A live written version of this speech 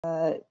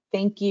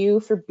Thank you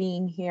for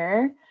being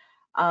here.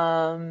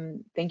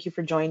 Thank you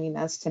for joining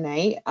us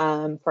tonight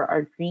for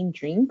our Green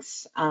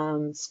Drinks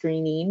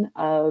screening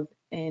of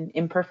An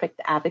Imperfect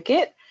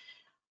Advocate.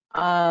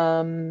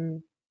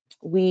 Again,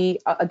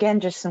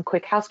 just some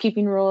quick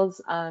housekeeping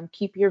rules.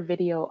 Keep your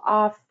video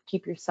off,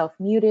 keep yourself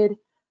muted.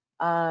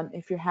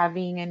 If you're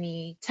having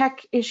any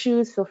tech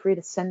issues, feel free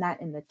to send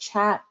that in the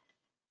chat.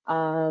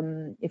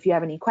 If you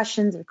have any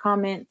questions or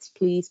comments,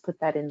 please put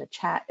that in the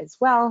chat as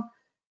well.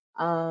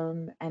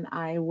 And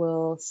I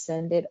will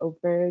send it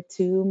over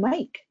to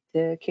Mike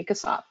to kick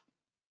us off.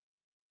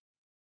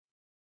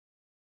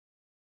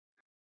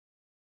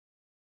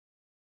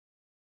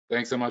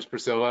 Thanks so much,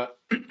 Priscilla.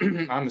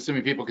 I'm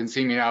assuming people can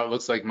see me now. It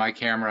looks like my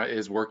camera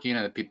is working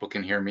and that people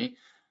can hear me,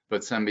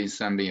 but send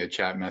me a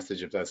chat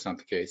message if that's not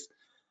the case.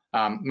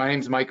 My name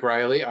is Mike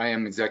Riley. I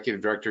am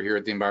Executive Director here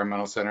at the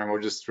Environmental Center, and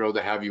we're just thrilled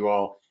to have you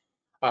all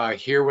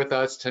here with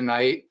us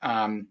tonight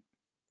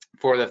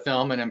for the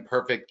film An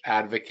Imperfect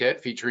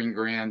Advocate featuring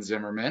Graham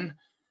Zimmerman.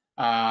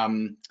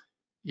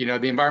 You know,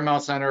 the Environmental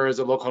Center is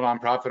a local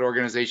nonprofit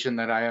organization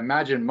that I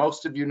imagine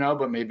most of you know,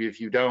 but maybe if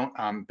you don't,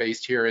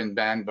 based here in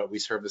Bend, but we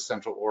serve the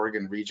Central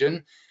Oregon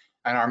region.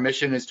 And our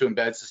mission is to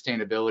embed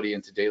sustainability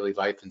into daily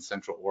life in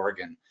Central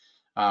Oregon.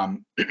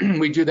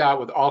 We do that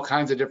with all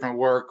kinds of different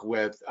work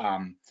with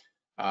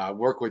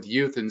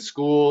youth in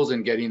schools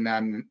and getting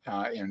them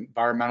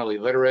environmentally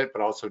literate,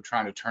 but also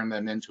trying to turn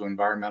them into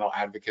environmental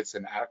advocates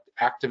and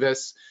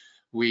activists.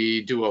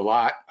 We do a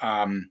lot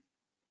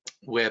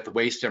with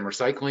waste and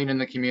recycling in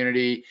the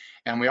community,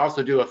 and we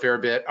also do a fair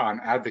bit on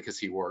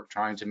advocacy work,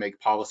 trying to make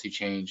policy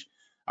change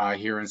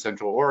here in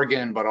Central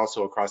Oregon, but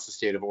also across the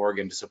state of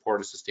Oregon to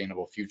support a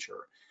sustainable future.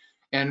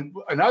 And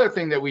another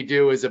thing that we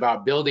do is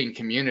about building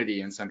community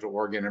in Central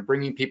Oregon and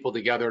bringing people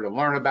together to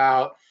learn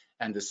about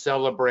and to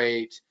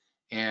celebrate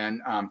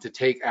and to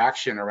take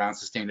action around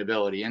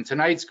sustainability. And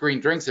tonight's Green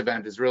Drinks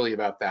event is really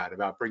about that,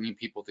 about bringing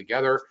people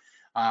together.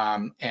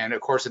 And of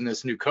course, in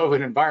this new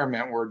COVID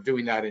environment, we're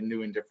doing that in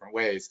new and different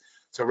ways.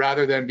 So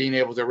rather than being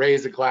able to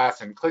raise a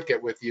glass and click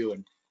it with you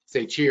and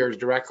say cheers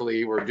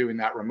directly, we're doing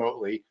that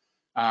remotely.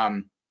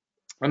 And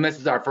this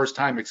is our first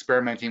time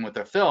experimenting with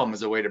a film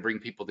as a way to bring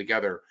people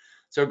together.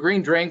 So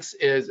Green Drinks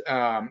is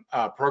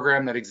a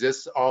program that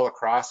exists all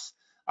across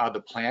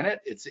the planet.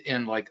 It's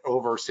in like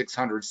over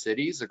 600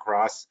 cities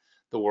across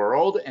the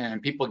world,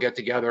 and people get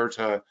together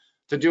to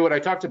do what I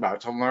talked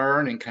about, to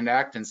learn and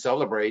connect and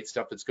celebrate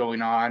stuff that's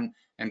going on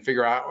and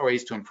figure out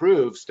ways to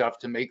improve stuff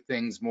to make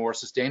things more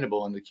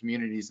sustainable in the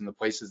communities and the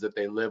places that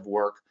they live,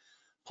 work,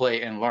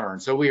 play, and learn.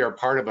 So we are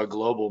part of a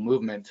global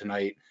movement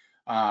tonight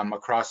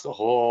across the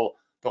whole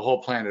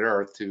planet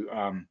Earth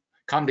to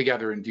come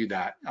together and do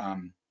that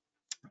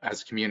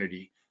as a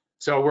community.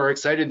 So we're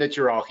excited that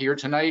you're all here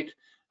tonight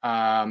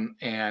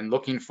and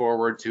looking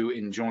forward to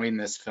enjoying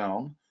this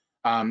film.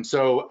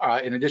 So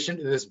in addition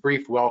to this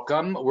brief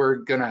welcome, we're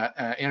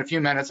gonna, in a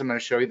few minutes, I'm gonna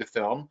show you the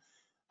film.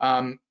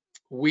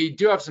 We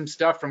do have some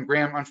stuff from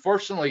Graham.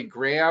 Unfortunately,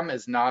 Graham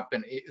is not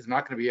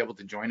gonna be able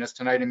to join us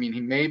tonight. I mean,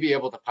 he may be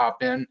able to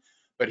pop in,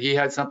 but he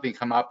had something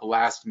come up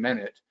last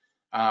minute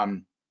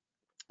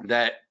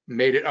that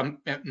made it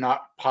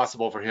not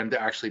possible for him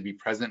to actually be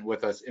present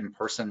with us in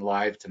person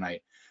live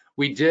tonight.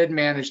 We did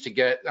manage to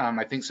get,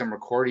 I think, some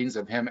recordings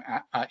of him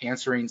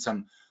answering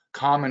some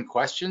common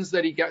questions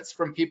that he gets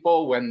from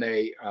people when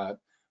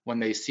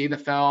they see the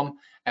film.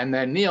 And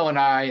then Neil and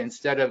I,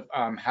 instead of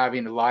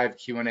having a live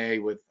Q&A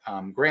with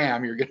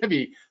Graham, you're going to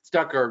be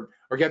stuck or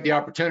get the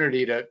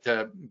opportunity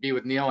to be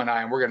with Neil and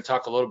I, and we're going to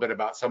talk a little bit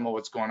about some of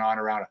what's going on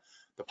around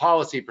the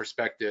policy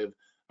perspective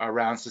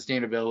around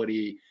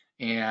sustainability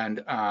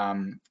and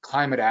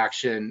climate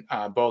action,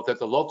 both at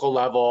the local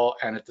level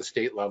and at the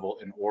state level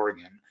in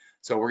Oregon.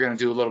 So we're going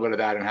to do a little bit of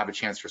that and have a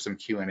chance for some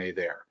Q&A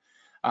there.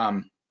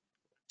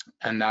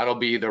 And that'll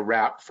be the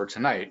wrap for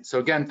tonight. So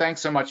again,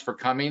 thanks so much for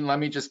coming. Let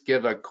me just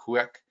give a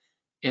quick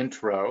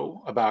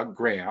intro about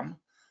Graham.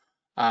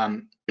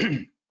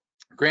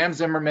 Graham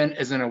Zimmerman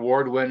is an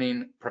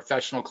award-winning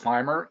professional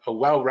climber, a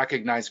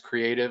well-recognized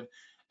creative,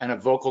 and a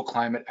vocal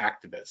climate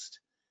activist.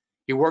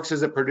 He works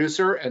as a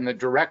producer and the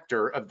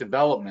director of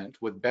development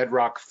with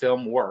Bedrock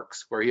Film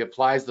Works, where he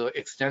applies the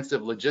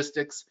extensive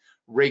logistics,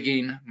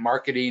 rigging,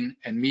 marketing,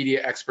 and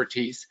media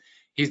expertise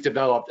he's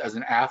developed as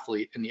an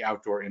athlete in the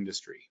outdoor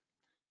industry.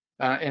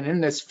 And in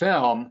this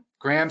film,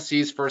 Graham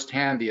sees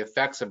firsthand the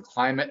effects of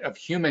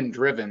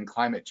human-driven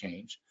climate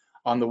change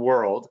on the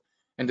world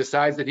and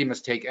decides that he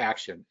must take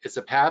action. It's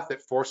a path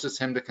that forces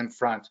him to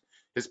confront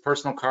his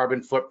personal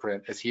carbon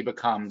footprint as he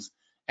becomes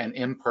an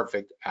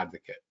imperfect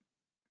advocate.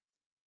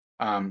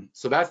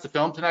 So that's the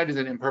film tonight, is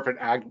An Imperfect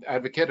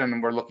Advocate,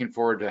 and we're looking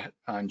forward to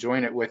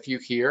enjoying it with you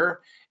here.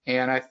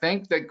 And I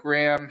think that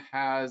Graham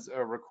has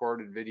a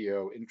recorded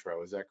video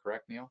intro. Is that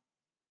correct, Neil?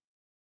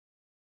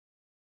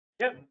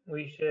 Yep,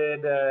 we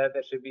should,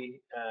 that should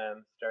be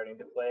starting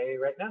to play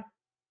right now.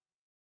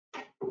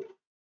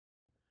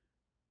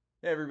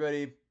 Hey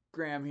everybody,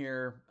 Graham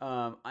here.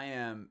 I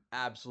am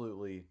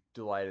absolutely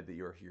delighted that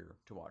you're here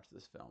to watch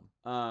this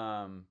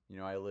film. You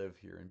know, I live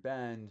here in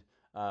Bend.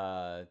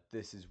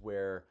 This is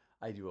where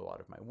I do a lot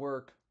of my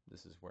work.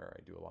 This is where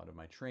I do a lot of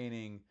my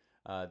training.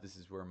 This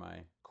is where my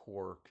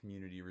core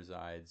community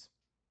resides.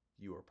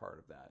 You are part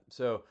of that.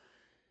 So,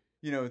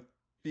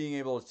 being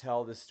able to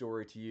tell this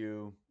story to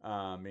you,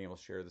 being able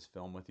to share this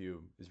film with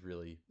you is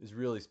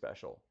really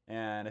special.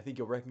 And I think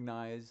you'll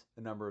recognize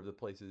a number of the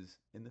places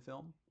in the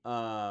film,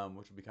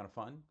 which will be kind of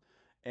fun.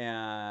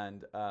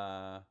 And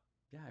my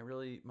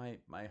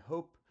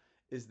hope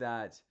is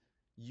that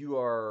you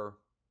are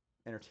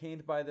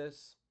entertained by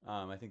this.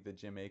 I think that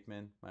Jim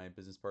Aikman, my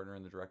business partner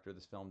and the director of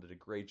this film, did a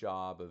great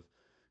job of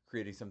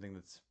creating something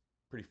that's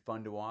pretty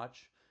fun to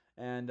watch.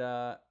 And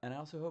I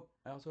also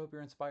hope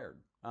you're inspired.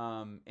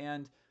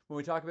 And when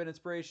we talk about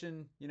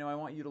inspiration, I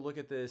want you to look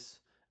at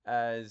this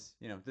as,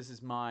 this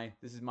is my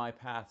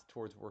path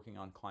towards working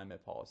on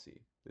climate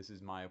policy. This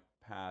is my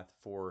path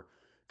for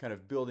kind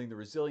of building the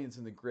resilience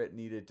and the grit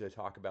needed to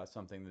talk about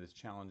something that is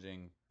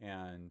challenging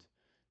and,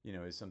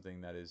 is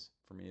something that is,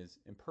 for me, is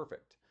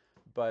imperfect.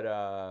 But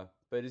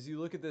as you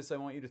look at this, I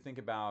want you to think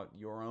about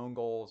your own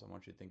goals. I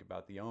want you to think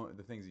about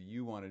the things that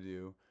you want to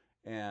do,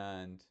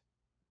 and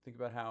think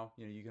about how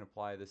you can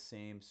apply the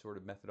same sort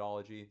of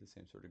methodology, the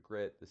same sort of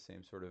grit, the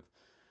same sort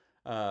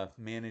of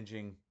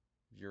managing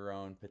your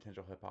own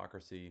potential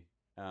hypocrisy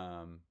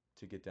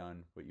to get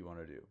done what you want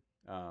to do.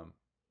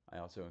 I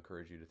also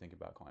encourage you to think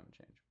about climate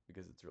change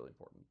because it's really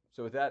important.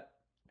 So with that,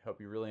 I hope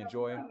you really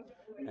enjoy,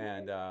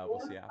 and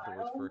we'll see you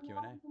afterwards for a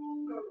Q&A.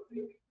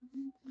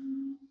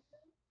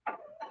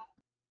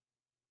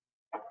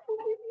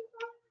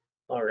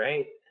 All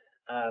right.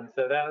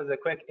 So that was a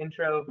quick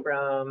intro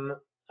from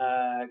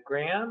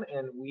Graham,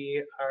 and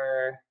we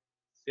are,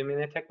 assuming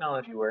the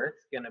technology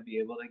works, going to be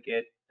able to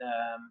get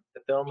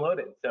the film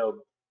loaded.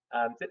 So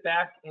sit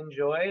back,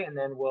 enjoy, and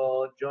then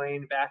we'll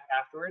join back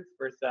afterwards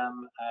for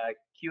some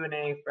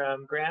Q&A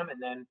from Graham,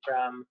 and then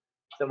from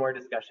some more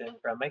discussion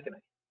from Mike and I.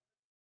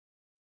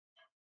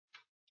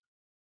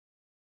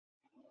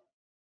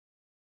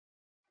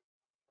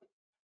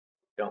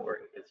 Don't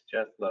worry, it's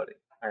just loading.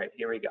 All right,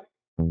 here we go.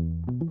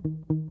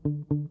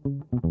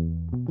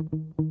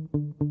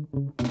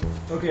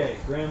 Okay,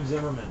 Graham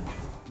Zimmerman.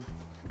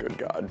 Good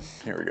God,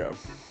 here we go.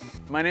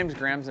 My name's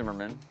Graham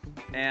Zimmerman,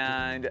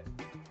 and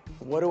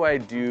what do I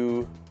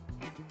do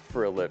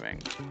for a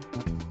living?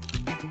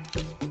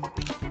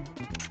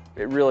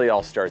 It really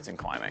all starts in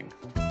climbing.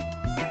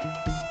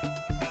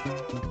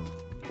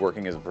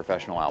 Working as a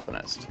professional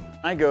alpinist.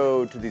 I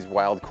go to these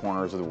wild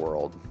corners of the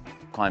world,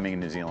 climbing in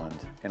New Zealand,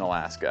 in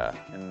Alaska,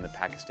 in the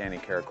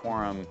Pakistani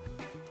Karakoram,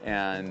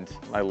 and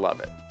I love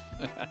it.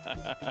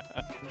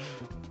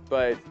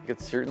 But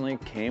it certainly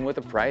came with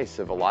a price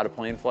of a lot of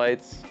plane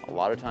flights, a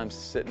lot of times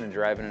sitting and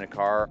driving in a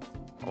car,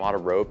 a lot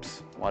of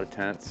ropes, a lot of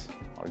tents,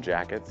 a lot of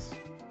jackets.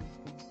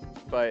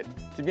 But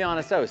to be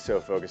honest, I was so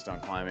focused on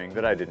climbing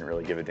that I didn't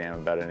really give a damn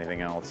about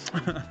anything else.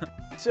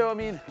 So, I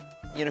mean,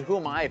 who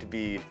am I to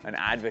be an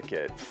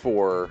advocate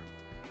for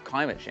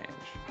climate change?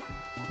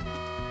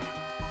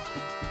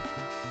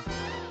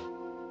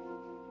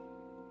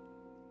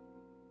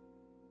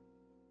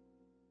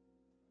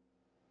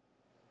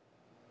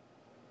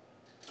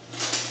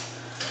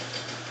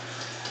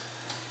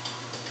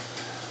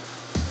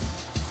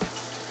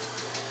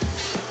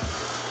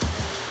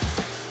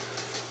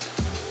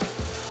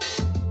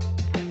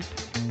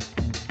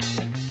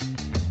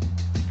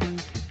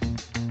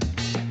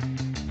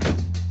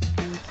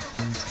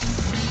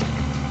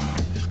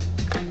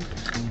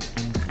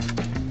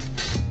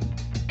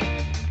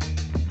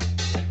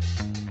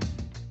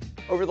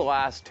 Over the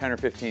last 10 or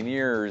 15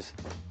 years,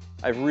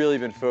 I've really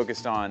been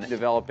focused on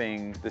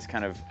developing this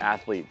kind of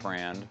athlete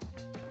brand,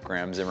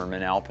 Graham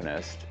Zimmerman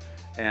Alpinist.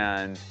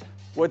 And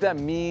what that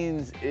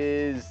means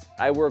is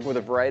I work with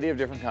a variety of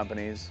different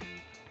companies,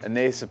 and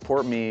they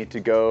support me to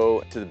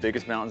go to the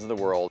biggest mountains of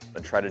the world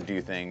and try to do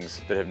things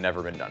that have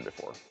never been done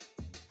before.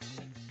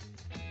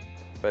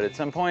 But at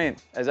some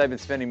point, as I've been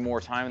spending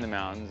more time in the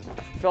mountains,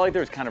 I felt like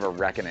there was kind of a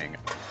reckoning.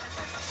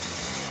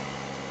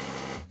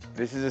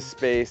 This is a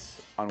space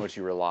on which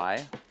you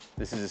rely.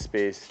 This is a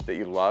space that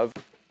you love.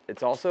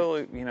 It's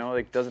also,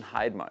 doesn't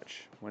hide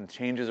much. When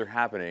changes are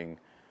happening,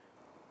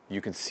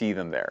 you can see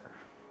them there.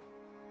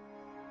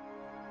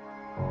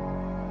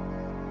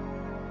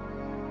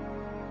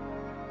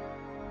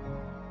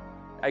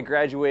 I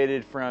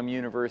graduated from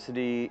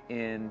university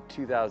in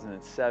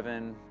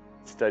 2007,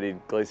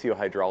 studied glacial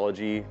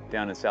hydrology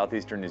down in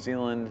southeastern New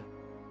Zealand.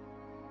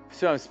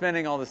 So I'm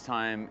spending all this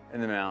time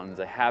in the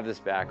mountains. I have this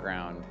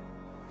background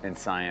in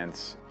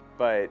science,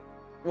 but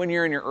when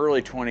you're in your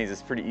early 20s,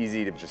 it's pretty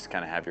easy to just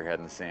kind of have your head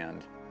in the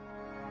sand.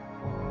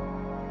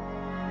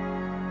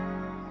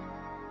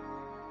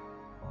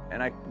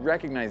 And I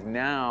recognize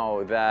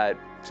now that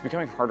it's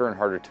becoming harder and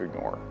harder to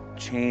ignore.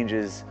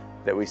 Changes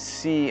that we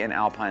see in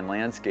alpine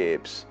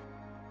landscapes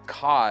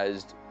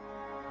caused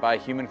by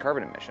human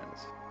carbon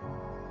emissions.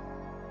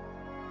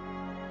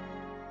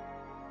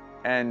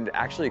 And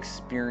actually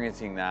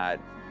experiencing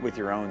that with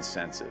your own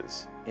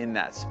senses in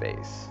that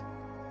space.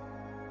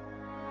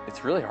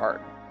 It's really hard.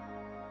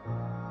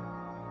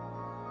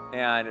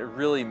 And it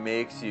really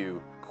makes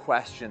you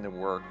question the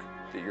work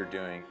that you're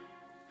doing.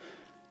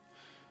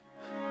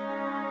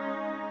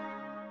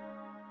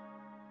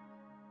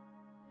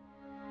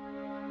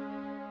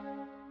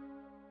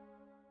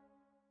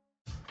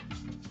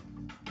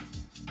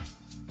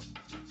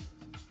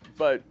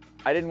 But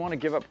I didn't want to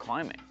give up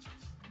climbing.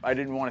 I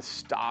didn't want to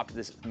stop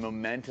this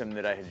momentum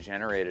that I had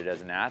generated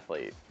as an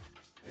athlete.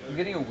 I'm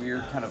getting a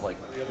weird kind of like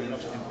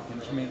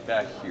impingement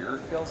back here,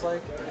 it feels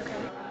like.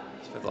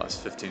 I spent the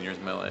last 15 years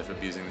of my life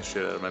abusing the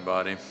shit out of my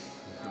body.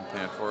 I'm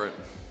paying for it.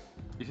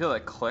 You feel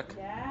that click?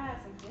 Yes,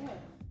 I did.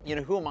 You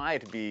know, who am I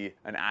to be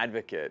an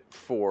advocate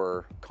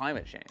for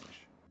climate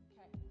change?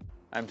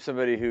 I'm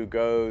somebody who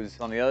goes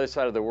on the other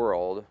side of the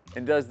world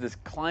and does this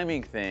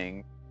climbing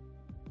thing,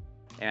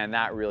 and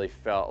that really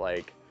felt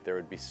like there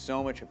would be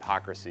so much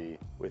hypocrisy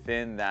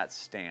within that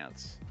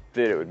stance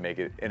that it would make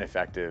it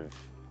ineffective,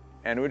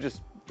 and it would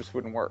just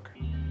wouldn't work.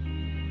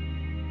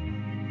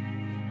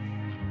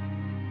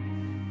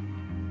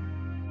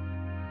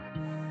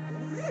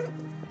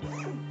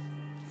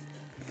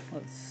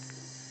 Let's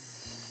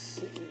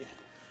see.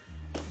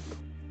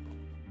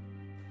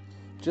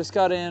 Just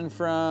got in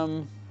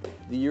from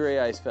the Uray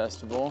Ice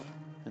Festival,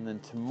 and then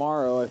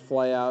tomorrow I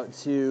fly out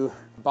to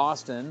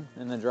Boston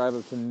and then drive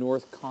up to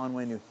North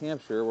Conway, New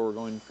Hampshire, where we're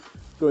going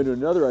to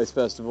another ice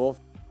festival.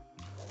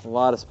 A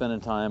lot of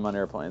spending time on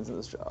airplanes in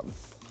this job.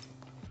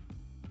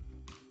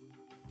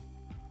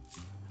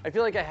 I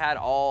feel like I had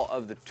all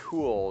of the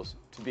tools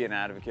to be an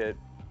advocate,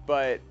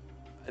 but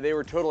they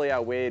were totally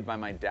outweighed by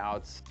my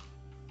doubts.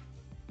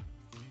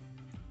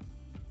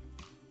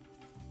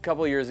 A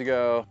couple years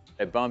ago,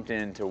 I bumped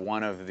into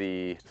one of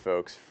the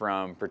folks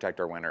from Protect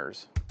Our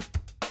Winters.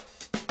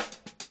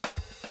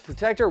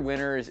 Protect Our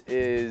Winters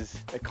is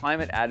a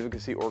climate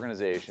advocacy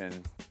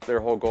organization. Their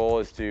whole goal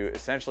is to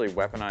essentially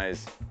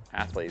weaponize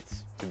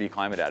athletes to be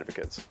climate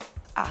advocates.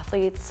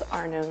 Athletes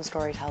are known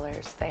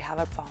storytellers. They have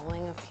a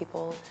following of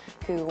people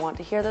who want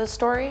to hear those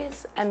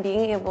stories, and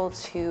being able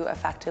to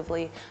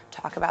effectively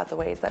talk about the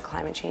ways that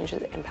climate change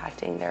is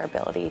impacting their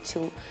ability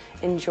to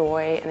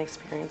enjoy and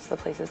experience the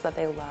places that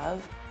they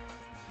love.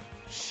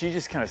 She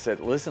just kind of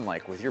said, listen,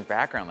 like with your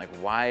background, like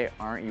why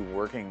aren't you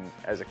working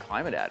as a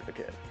climate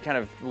advocate? Kind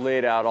of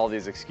laid out all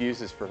these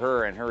excuses for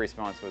her, and her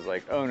response was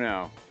like, oh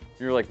no,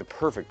 you're like the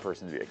perfect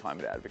person to be a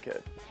climate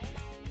advocate.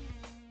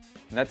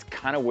 And that's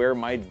kind of where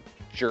my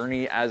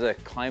journey as a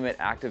climate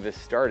activist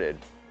started.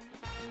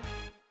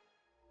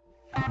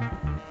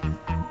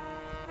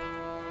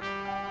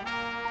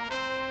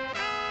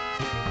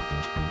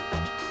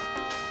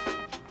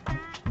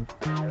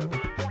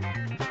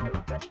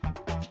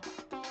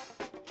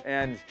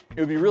 And it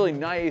would be really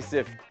nice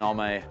if all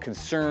my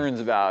concerns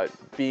about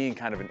being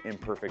kind of an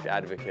imperfect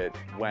advocate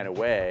went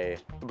away,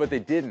 but they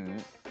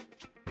didn't.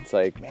 It's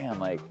like, man,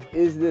 like,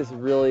 is this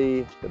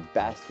really the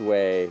best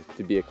way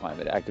to be a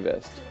climate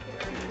activist?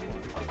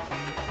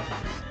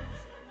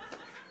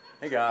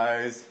 Hey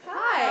guys.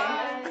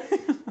 Hi.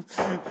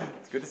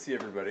 It's good to see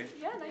everybody.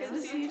 Yeah, nice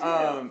to see you too.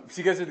 So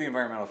you guys are the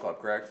environmental club,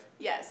 correct?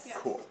 Yes.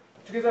 Cool.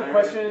 Do you guys have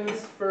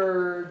questions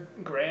for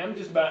Graham,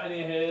 just about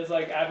any of his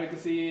like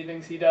advocacy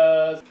things he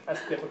does?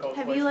 That's difficult.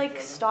 Have you like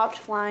stopped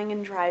flying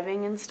and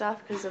driving and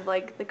stuff because of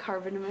like the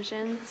carbon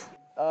emissions?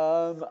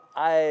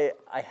 I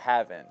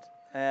haven't.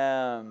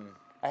 I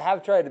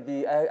have tried to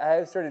be. I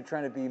have started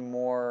trying to be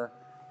more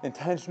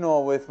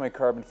intentional with my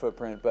carbon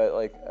footprint, but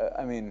like,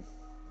 I mean,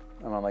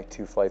 I'm on like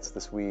 2 flights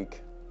this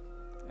week,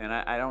 and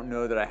I don't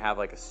know that I have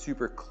like a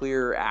super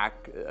clear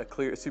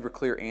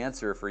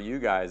answer for you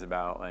guys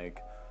about like,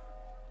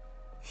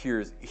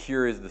 here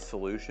is the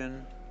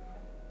solution.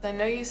 I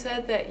know you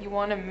said that you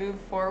want to move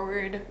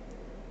forward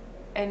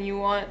and you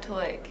want to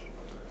like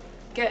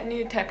get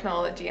new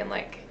technology, and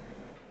like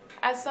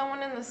as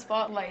someone in the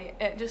spotlight,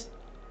 it just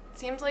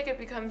seems like it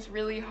becomes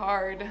really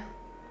hard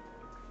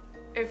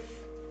if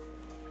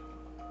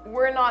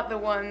we're not the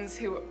ones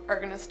who are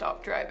going to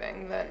stop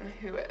driving, then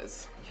who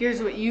is? Here's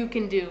what you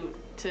can do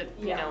to,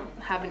 you know,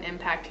 have an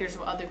impact. Here's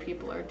what other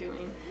people are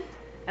doing.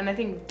 And I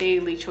think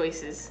daily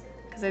choices,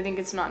 because I think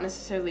it's not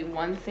necessarily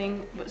one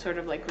thing, but sort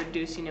of like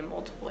reducing in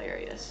multiple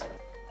areas.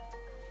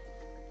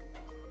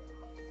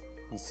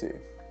 Let's see.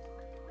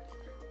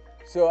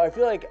 So I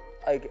feel like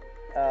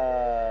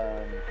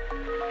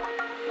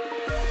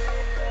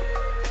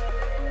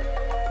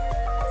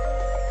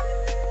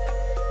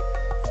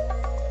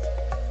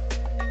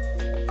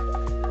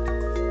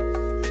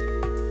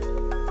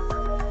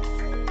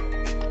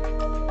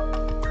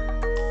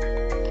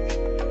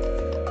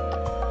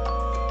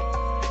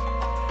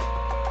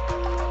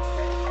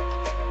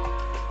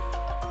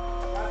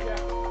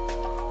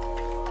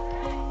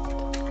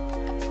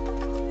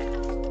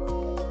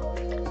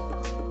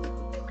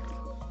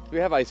we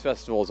have ice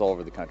festivals all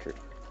over the country.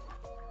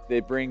 They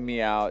bring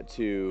me out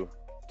to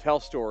tell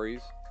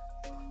stories,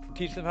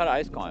 teach them how to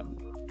ice climb.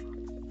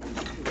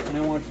 And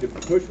I want you to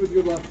push with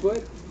your left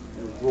foot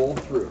and roll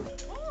through.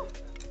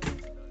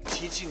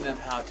 Teaching them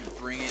how to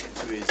bring it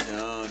into a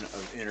zone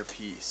of inner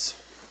peace.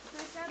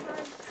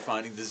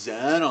 Finding the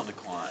zen on the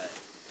climb.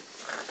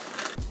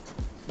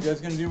 You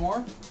guys gonna do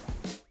more?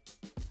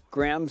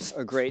 Graham's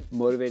a great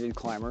motivated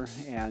climber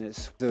and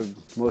is the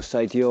most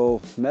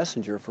ideal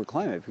messenger for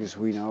climate because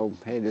we know,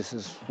 hey, this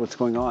is what's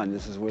going on,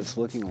 this is what it's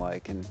looking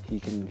like, and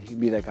he can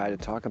be that guy to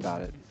talk about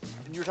it.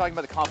 And you were talking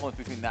about the complement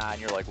between that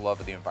and your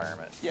love of the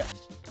environment. Yeah.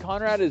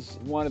 Conrad is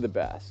one of the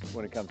best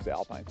when it comes to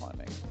alpine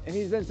climbing. And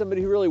he's been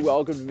somebody who really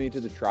welcomed me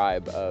to the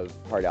tribe of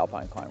hard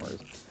alpine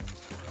climbers.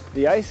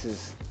 The ice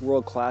is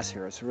world class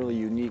here. It's a really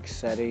unique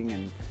setting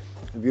and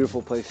a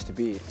beautiful place to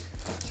be.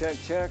 Check,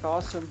 check,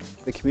 awesome.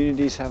 The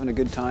community's having a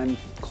good time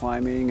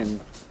climbing and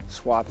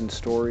swapping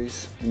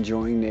stories,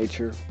 enjoying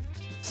nature.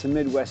 It's a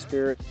Midwest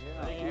spirit.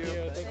 Thank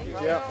you. Thank you.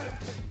 Yeah.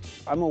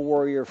 I'm a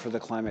warrior for the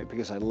climate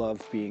because I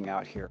love being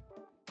out here.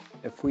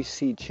 If we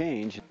see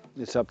change,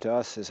 it's up to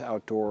us as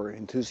outdoor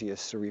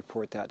enthusiasts to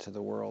report that to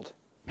the world.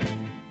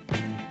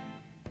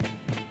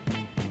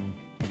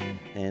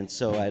 And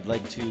so I'd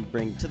like to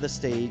bring to the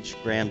stage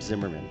Graham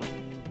Zimmerman.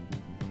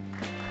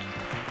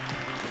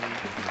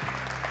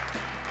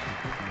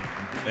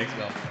 Thanks,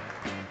 Bill.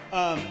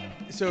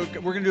 So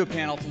we're gonna do a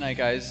panel tonight,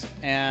 guys,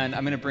 and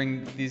I'm gonna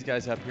bring these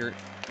guys up here.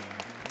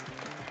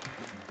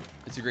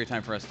 It's a great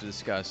time for us to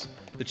discuss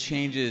the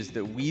changes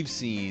that we've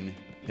seen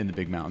in the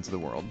big mountains of the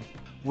world.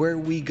 Where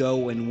we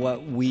go and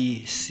what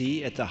we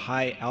see at the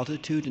high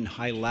altitude and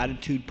high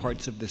latitude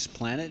parts of this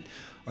planet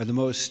are the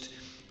most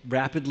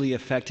rapidly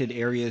affected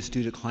areas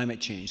due to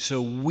climate change.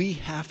 So we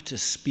have to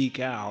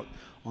speak out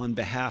on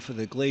behalf of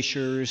the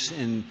glaciers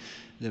and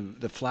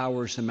the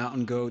flowers, the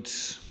mountain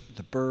goats,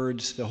 the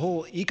birds, the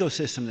whole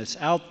ecosystem that's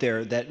out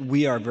there that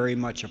we are very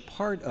much a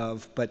part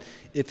of, but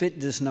if it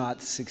does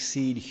not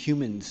succeed,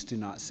 humans do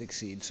not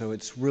succeed. So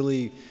it's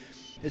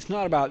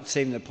not about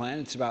saving the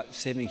planet, it's about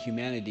saving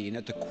humanity. And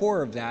at the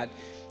core of that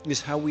is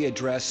how we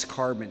address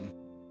carbon.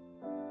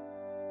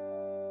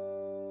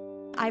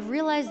 I've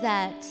realized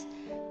that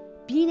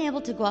being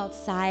able to go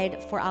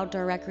outside for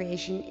outdoor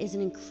recreation is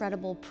an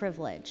incredible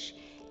privilege.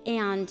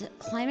 And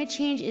climate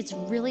change is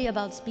really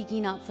about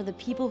speaking up for the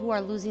people who are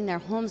losing their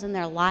homes and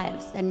their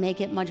lives and make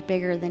it much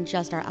bigger than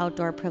just our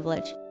outdoor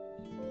privilege.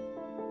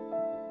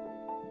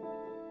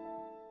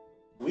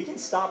 We can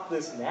stop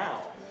this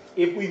now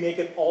if we make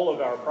it all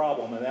of our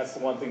problem, and that's the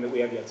one thing that we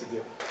have yet to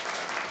do.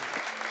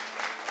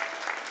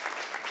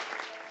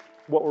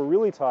 What we're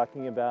really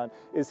talking about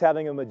is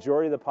having a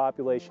majority of the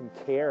population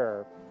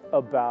care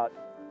about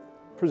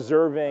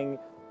preserving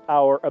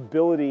our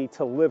ability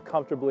to live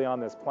comfortably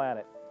on this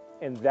planet.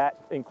 And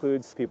that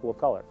includes people of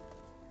color,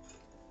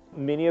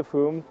 many of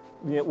whom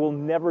will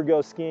never go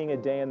skiing a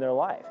day in their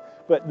life,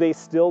 but they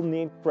still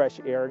need fresh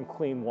air and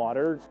clean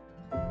water.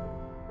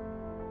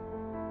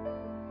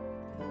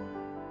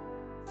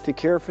 To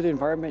care for the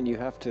environment, you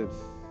have to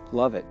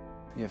love it.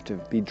 You have to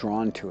be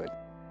drawn to it.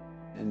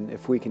 And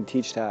if we can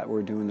teach that,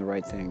 we're doing the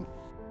right thing.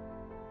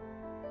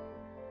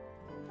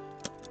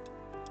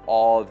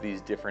 All of these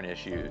different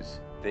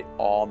issues, they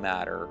all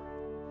matter.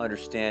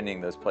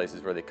 Understanding those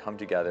places where they come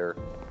together,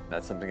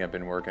 that's something I've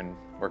been working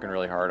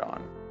really hard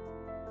on.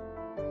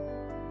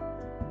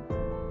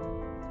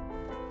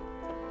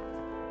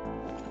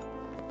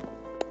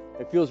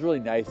 It feels really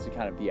nice to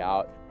kind of be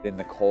out in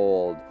the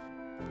cold,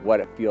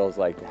 what it feels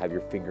like to have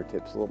your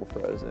fingertips a little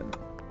frozen.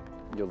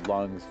 Your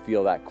lungs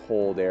feel that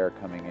cold air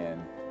coming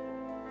in.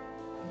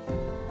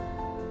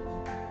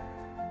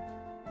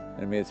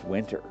 And I mean, it's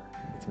winter,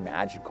 it's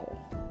magical.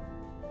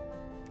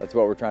 That's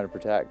what we're trying to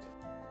protect.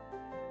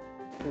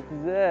 This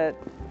is it.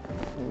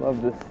 I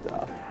love this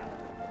stuff.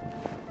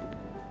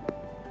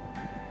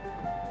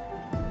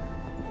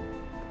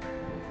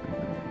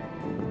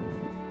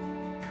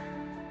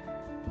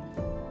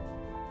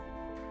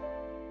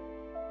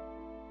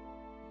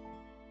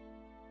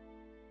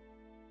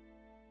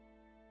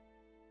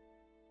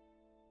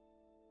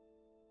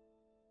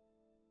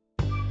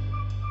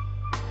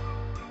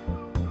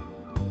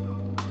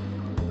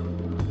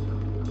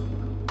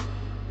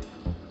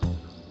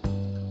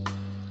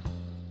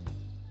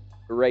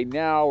 Right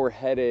now we're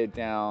headed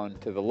down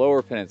to the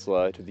lower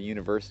peninsula, to the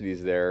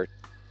universities there.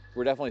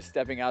 We're definitely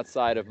stepping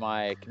outside of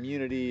my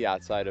community,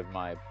 outside of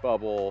my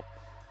bubble,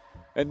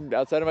 and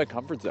outside of my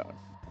comfort zone.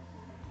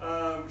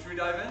 Should we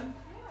dive in?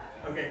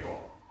 Yeah. Okay,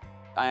 cool.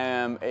 I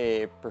am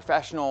a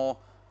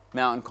professional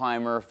mountain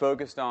climber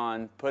focused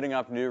on putting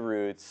up new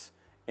routes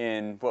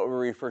in what we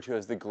refer to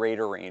as the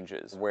greater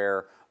ranges,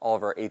 where all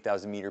of our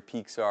 8,000 meter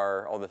peaks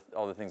are, all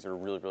the things that are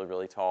really, really,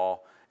 really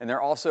tall. And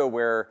they're also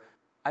where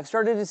I've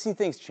started to see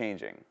things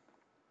changing.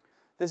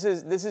 This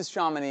is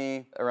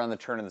Chamonix around the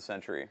turn of the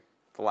century,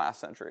 the last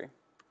century.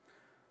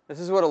 This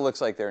is what it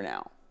looks like there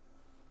now.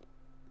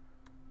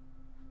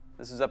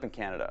 This is up in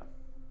Canada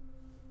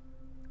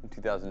in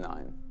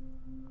 2009.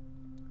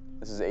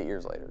 This is 8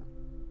 years later.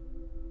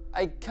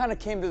 I kind of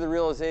came to the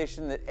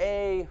realization that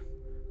A,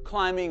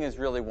 climbing is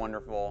really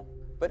wonderful,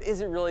 but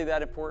is it really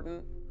that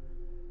important?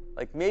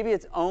 Like maybe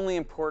it's only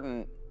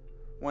important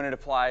when it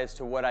applies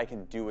to what I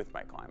can do with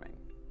my climbing.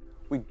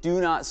 We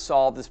do not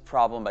solve this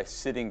problem by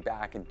sitting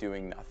back and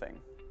doing nothing,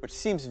 which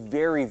seems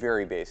very,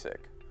 very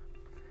basic.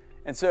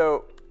 And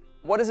so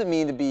what does it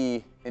mean to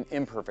be an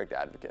imperfect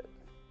advocate?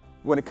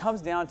 When it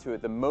comes down to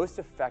it, the most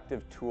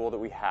effective tool that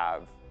we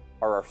have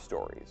are our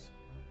stories.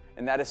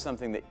 And that is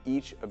something that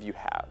each of you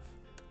have.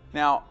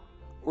 Now,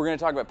 we're going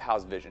to talk about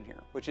Powell's vision here,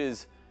 which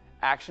is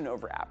action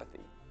over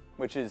apathy,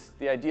 which is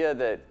the idea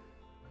that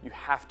you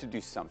have to do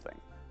something.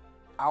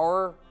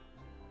 Our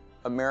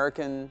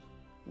American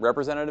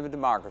representative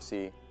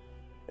democracy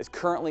is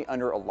currently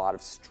under a lot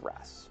of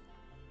stress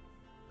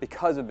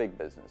because of big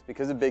business,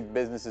 because of big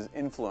business's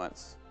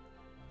influence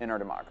in our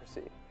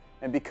democracy,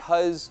 and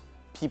because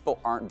people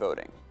aren't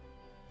voting.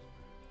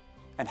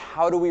 And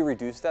how do we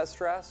reduce that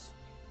stress?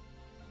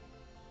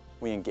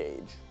 We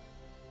engage.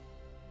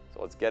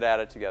 So let's get at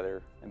it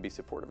together and be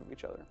supportive of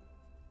each other.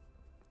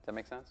 Does that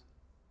make sense?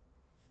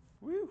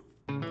 Woo!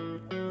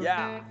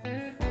 Yeah.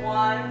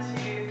 1,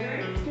 2,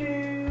 3,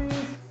 cheers.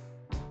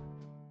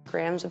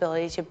 Graham's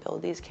ability to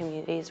build these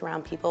communities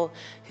around people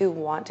who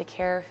want to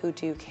care, who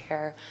do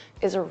care,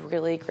 is a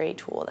really great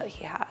tool that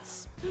he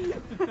has.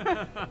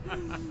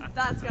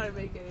 That's gotta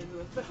make it into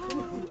the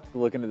film.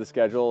 Looking at the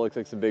schedule, looks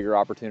like some bigger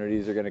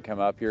opportunities are going to come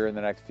up here in the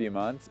next few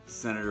months.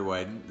 Senator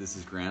Wyden, this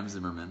is Graham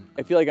Zimmerman.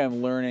 I feel like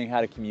I'm learning how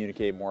to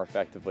communicate more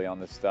effectively on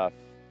this stuff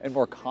and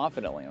more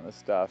confidently on this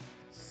stuff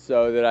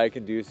so that I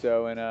can do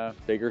so in a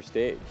bigger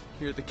stage.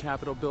 Here at the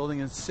Capitol building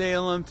in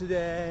Salem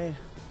today.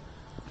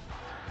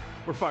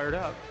 We're fired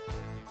up.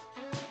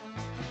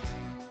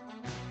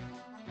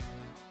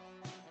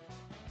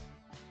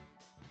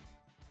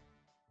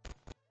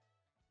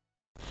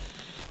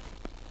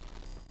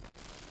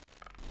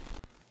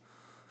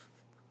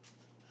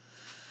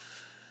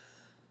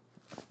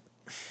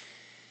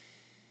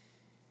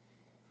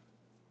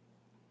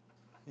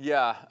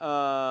 Yeah.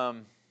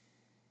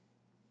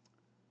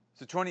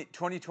 So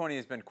 2020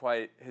 has been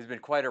quite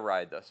a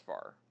ride thus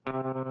far.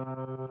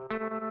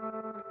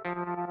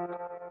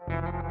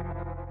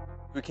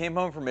 We came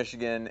home from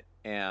Michigan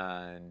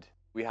and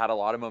we had a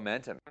lot of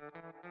momentum.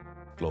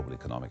 Global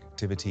economic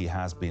activity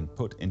has been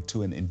put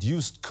into an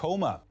induced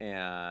coma.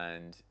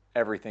 And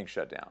everything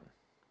shut down.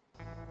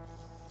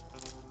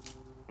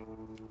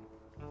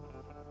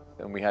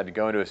 And we had to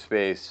go into a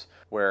space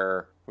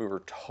where we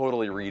were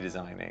totally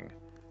redesigning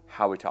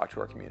how we talk to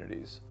our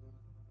communities.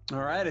 All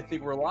right, I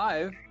think we're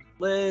live.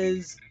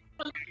 Liz,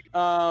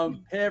 hey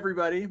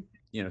everybody.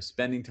 You know,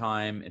 spending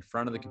time in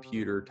front of the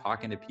computer,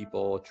 talking to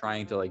people,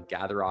 trying to like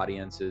gather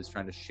audiences,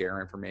 trying to share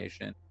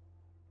information.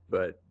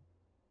 But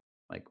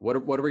like, what are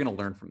we going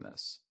to learn from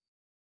this?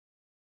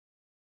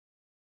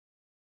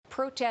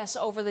 Protests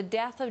over the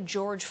death of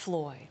George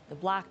Floyd, the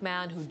black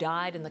man who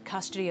died in the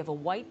custody of a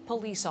white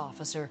police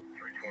officer,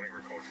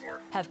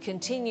 have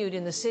continued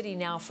in the city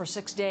now for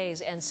 6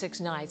 days and 6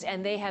 nights,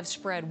 and they have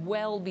spread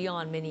well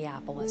beyond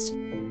Minneapolis.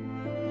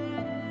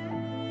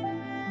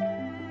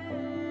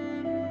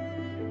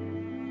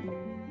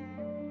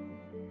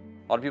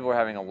 A lot of people are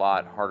having a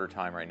lot harder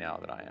time right now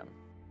than I am.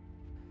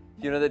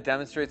 You know, that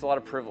demonstrates a lot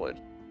of privilege.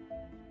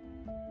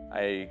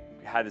 I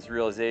had this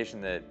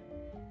realization that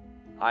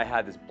I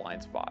had this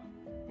blind spot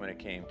when it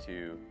came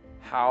to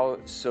how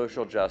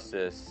social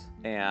justice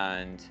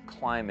and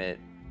climate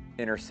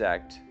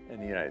intersect in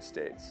the United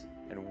States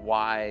and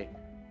why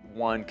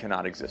one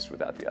cannot exist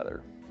without the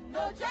other.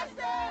 No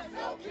justice,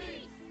 no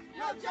peace.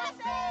 No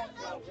justice,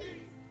 no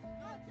peace.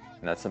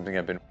 And that's something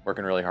I've been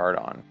working really hard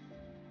on.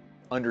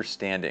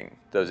 Understanding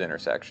those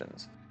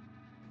intersections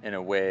in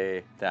a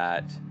way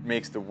that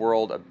makes the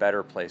world a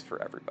better place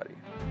for everybody.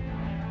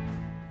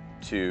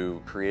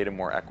 To create a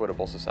more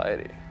equitable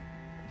society.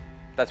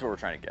 That's what we're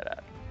trying to get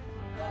at.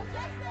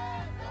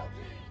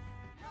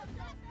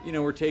 You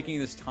know, we're taking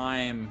this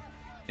time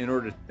in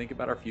order to think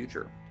about our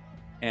future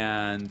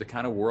and the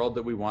kind of world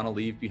that we want to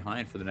leave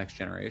behind for the next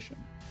generation.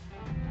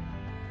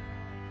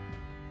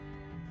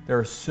 There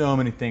are so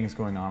many things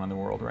going on in the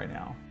world right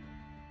now.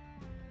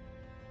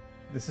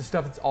 This is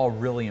stuff that's all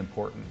really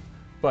important,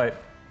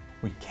 but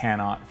we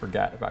cannot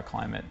forget about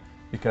climate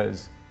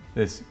because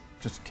this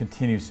just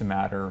continues to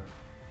matter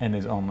and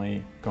is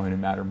only going to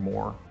matter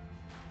more.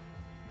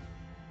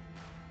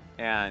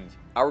 And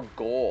our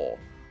goal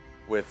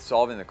with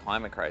solving the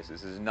climate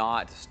crisis is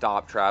not to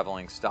stop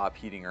traveling, stop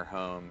heating our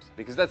homes,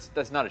 because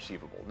that's not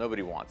achievable.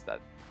 Nobody wants that.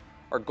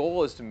 Our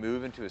goal is to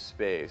move into a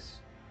space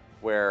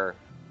where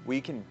we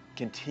can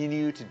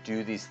continue to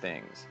do these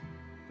things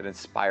that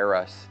inspire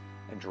us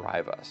and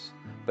drive us,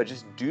 but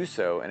just do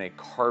so in a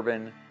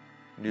carbon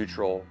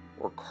neutral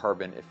or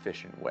carbon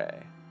efficient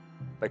way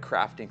by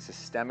crafting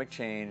systemic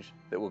change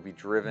that will be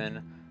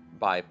driven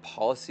by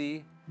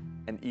policy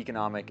and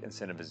economic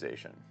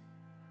incentivization.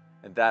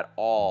 And that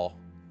all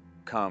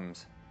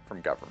comes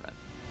from government.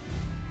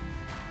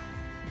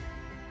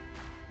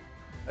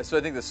 So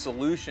I think the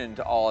solution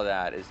to all of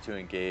that is to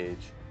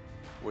engage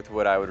with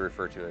what I would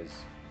refer to as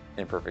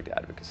imperfect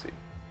advocacy.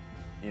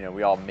 You know,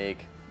 we all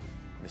make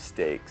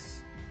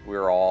mistakes.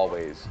 We're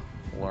always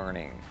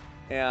learning.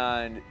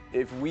 And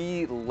if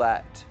we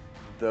let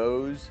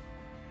those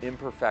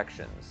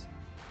imperfections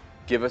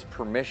give us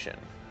permission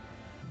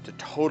to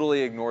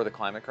totally ignore the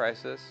climate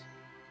crisis,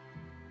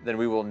 then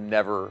we will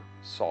never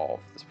solve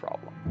this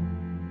problem.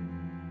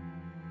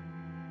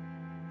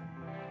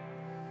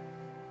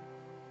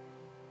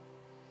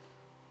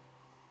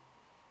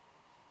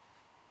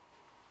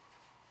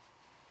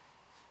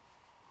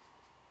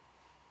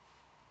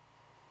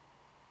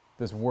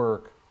 this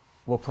work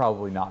will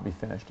probably not be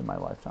finished in my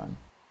lifetime.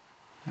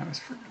 I always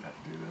forget how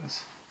to do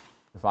this.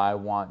 If I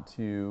want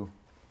to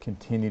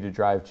continue to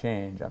drive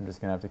change, I'm just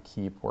gonna have to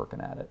keep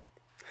working at it.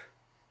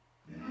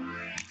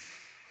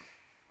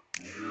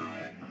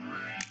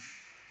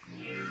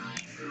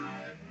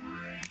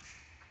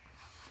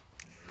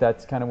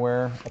 That's kind of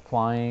where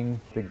applying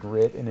the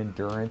grit and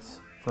endurance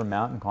from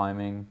mountain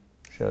climbing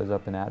shows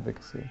up in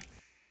advocacy.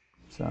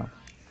 So,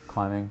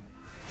 climbing,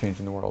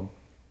 changing the world,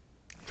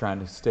 trying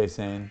to stay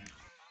sane.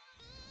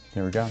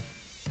 Here we go.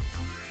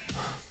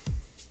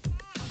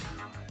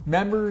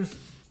 Members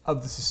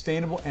of the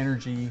Sustainable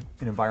Energy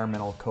and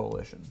Environmental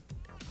Coalition,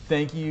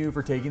 thank you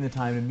for taking the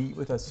time to meet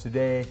with us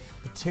today,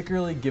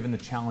 particularly given the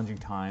challenging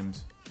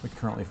times we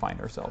currently find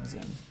ourselves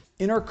in.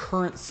 In our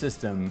current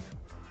system,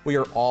 we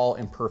are all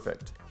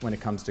imperfect when it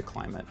comes to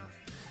climate.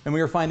 And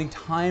we are finding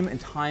time and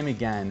time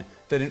again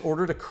that in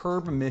order to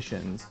curb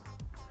emissions,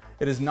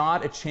 it is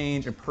not a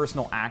change in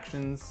personal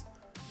actions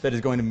that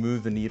is going to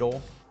move the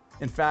needle.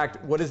 In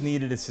fact, what is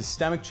needed is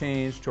systemic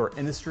change to our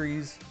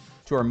industries,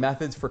 to our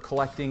methods for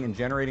collecting and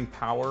generating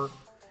power,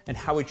 and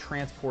how we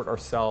transport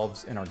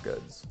ourselves and our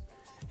goods.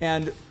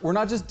 And we're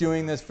not just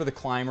doing this for the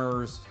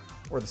climbers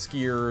or the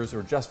skiers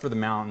or just for the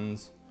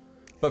mountains,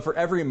 but for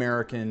every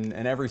American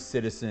and every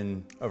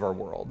citizen of our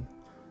world,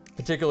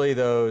 particularly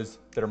those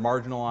that are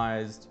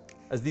marginalized,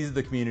 as these are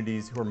the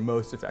communities who are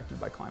most affected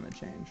by climate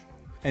change.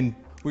 And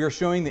we are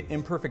showing that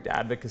imperfect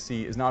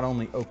advocacy is not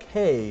only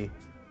okay,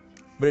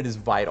 but it is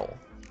vital.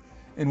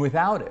 And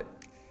without it,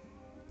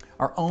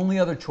 our only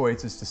other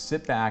choice is to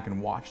sit back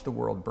and watch the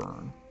world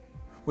burn,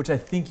 which I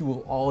think you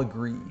will all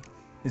agree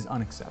is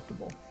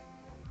unacceptable.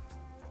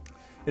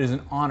 It is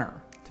an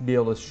honor to be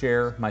able to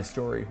share my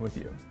story with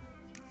you.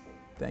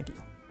 Thank you.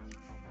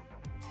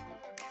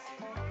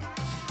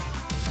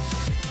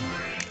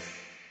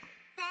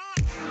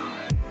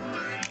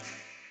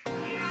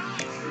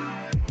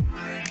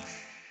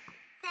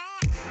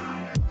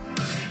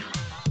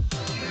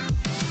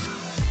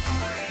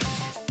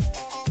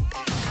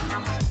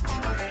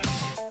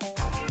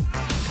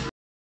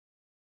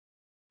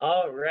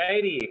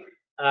 Alrighty,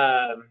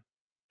 that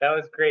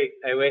was great.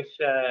 I wish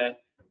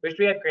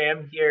we had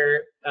Graham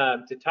here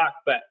to talk,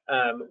 but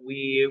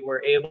we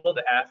were able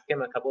to ask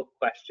him a couple of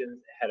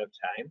questions ahead of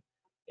time,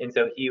 and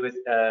so he was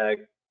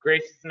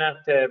gracious enough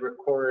to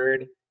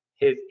record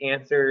his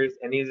answers,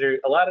 and these are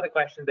a lot of the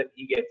questions that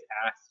he gets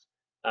asked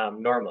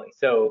normally.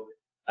 So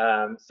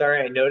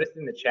sorry, I noticed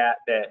in the chat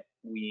that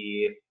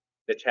the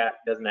chat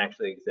doesn't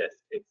actually exist.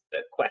 It's the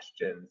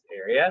questions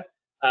area.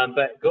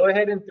 But go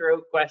ahead and throw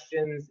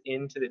questions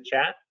into the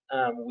chat.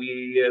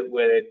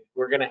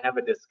 We're going to have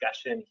a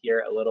discussion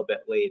here a little bit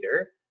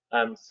later.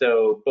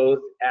 So both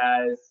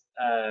as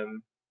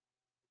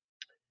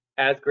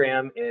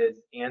Graham is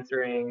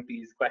answering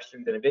these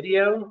questions in a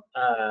video,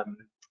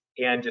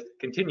 and just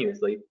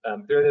continuously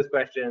throw those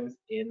questions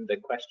in the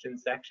question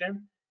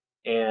section,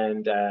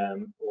 and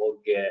we'll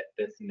get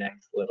this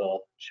next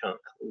little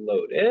chunk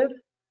loaded.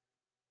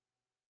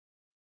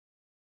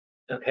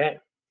 Okay,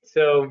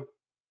 so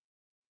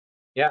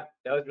yeah,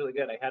 that was really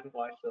good. I hadn't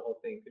watched the whole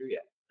thing through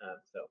yet,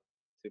 so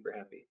super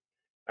happy.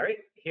 All right,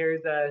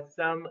 here's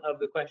some of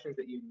the questions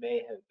that you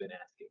may have been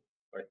asking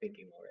or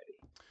thinking already.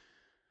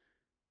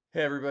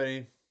 Hey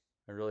everybody,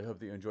 I really hope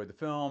that you enjoyed the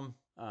film.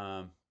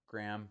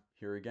 Graham,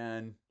 here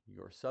again,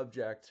 your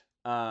subject.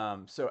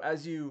 So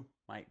as you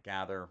might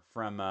gather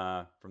from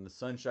the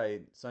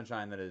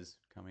sunshine that is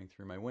coming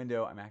through my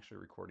window, I'm actually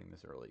recording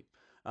this early.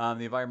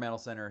 The Environmental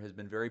Center has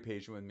been very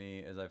patient with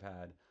me as I've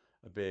had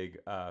a big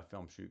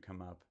film shoot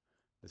come up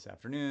this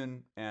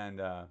afternoon, and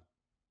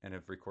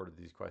have recorded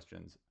these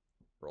questions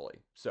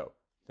early. So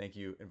thank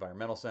you,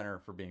 Environmental Center,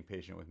 for being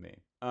patient with me.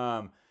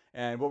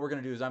 And what we're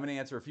going to do is I'm going to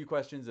answer a few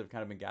questions that have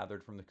kind of been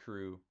gathered from the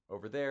crew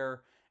over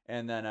there,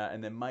 and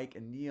then Mike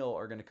and Neil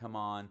are going to come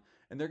on,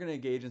 and they're going to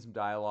engage in some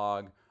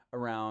dialogue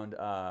around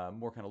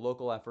more kind of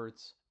local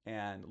efforts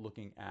and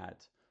looking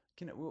at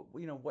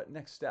what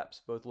next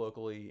steps, both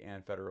locally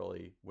and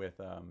federally,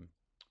 with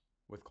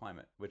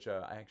climate, which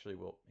I actually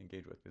will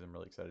engage with because I'm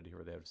really excited to hear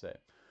what they have to say.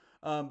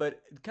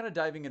 But kind of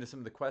diving into some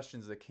of the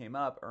questions that came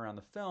up around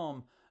the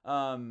film,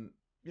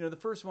 the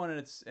first one, and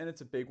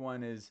it's a big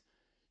one, is,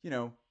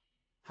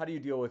 how do you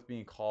deal with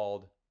being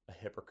called a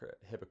hypocrite?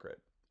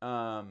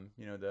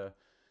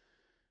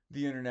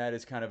 The internet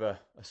is kind of a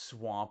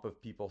swamp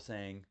of people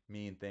saying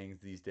mean things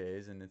these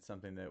days, and it's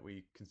something that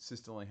we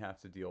consistently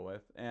have to deal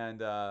with.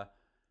 And I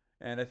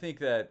think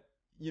that,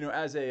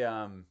 as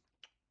a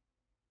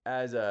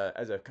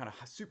kind of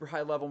super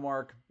high level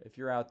mark, if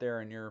you're out there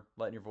and you're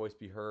letting your voice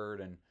be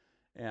heard and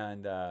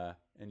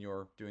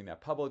you're doing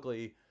that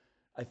publicly,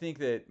 I think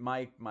that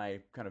my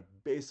kind of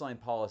baseline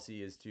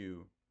policy is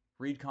to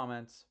read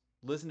comments,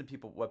 listen to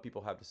what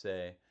people have to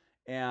say,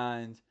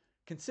 and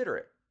consider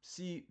it.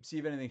 See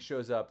if anything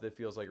shows up that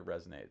feels like it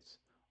resonates.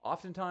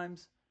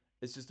 Oftentimes,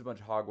 it's just a bunch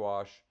of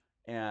hogwash,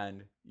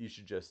 and you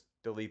should just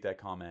delete that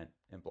comment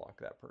and block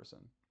that person.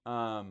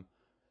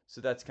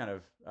 So that's kind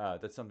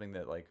of that's something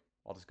that, like,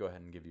 I'll just go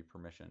ahead and give you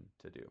permission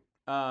to do.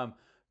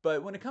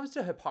 But when it comes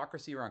to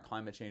hypocrisy around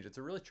climate change, it's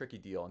a really tricky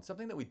deal, and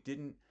something that we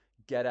didn't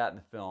get at in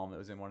the film that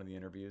was in one of the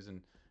interviews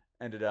and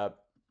ended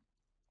up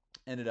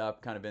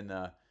kind of in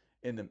the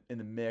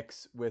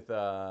mix with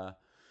like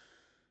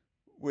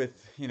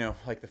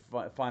the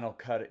final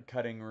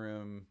cutting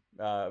room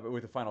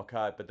with the final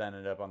cut, but then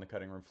ended up on the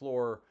cutting room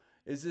floor.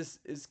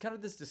 Is kind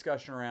of this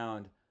discussion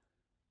around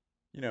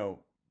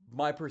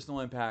my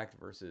personal impact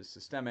versus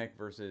systemic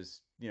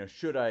versus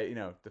should I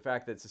the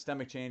fact that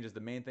systemic change is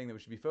the main thing that we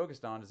should be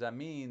focused on. Does that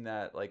mean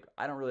that like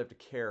I don't really have to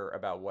care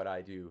about what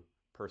I do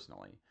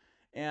personally?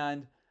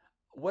 And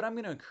what I'm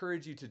going to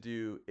encourage you to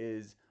do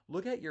is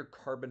look at your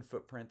carbon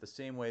footprint the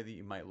same way that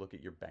you might look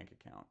at your bank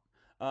account.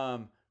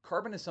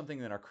 Carbon is something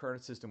that in our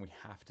current system we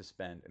have to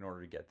spend in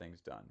order to get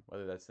things done,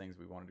 whether that's things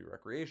we want to do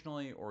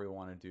recreationally or we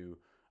want to do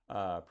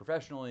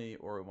professionally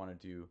or we want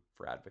to do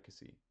for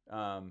advocacy.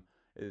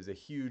 It is a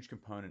huge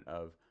component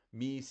of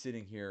me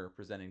sitting here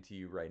presenting to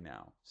you right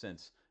now,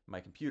 since my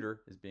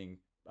computer is being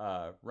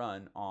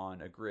run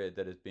on a grid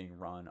that is being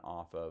run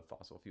off of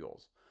fossil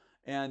fuels.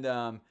 And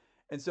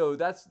so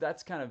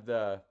that's kind of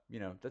the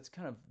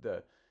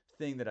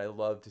thing that I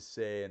love to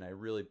say, and I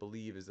really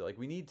believe is that like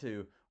we need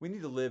to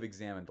live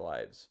examined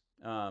lives.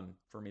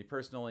 For me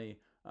personally,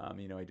 I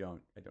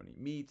don't eat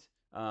meat.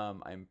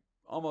 I'm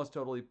almost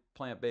totally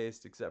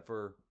plant-based, except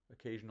for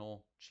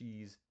occasional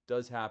cheese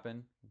does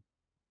happen,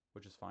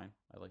 which is fine.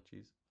 I like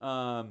cheese.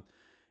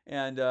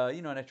 And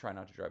I try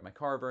not to drive my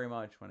car very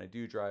much. When I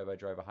do drive, I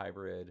drive a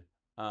hybrid.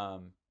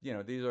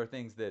 These are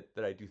things that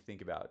I do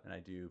think about and I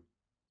do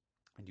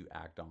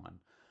act on.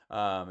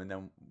 And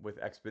then with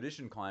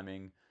expedition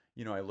climbing,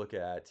 I look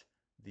at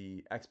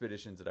the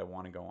expeditions that I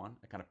want to go on.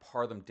 I kind of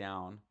par them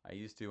down. I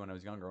used to when I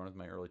was younger, when I was in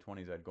my early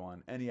 20s, I'd go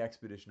on any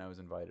expedition I was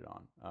invited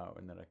on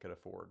and that I could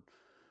afford.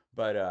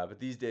 But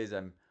these days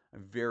I'm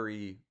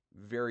very,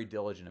 very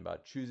diligent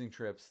about choosing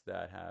trips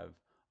that have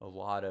a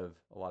lot of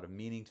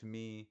meaning to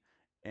me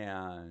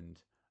and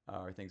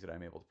are things that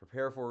I'm able to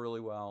prepare for really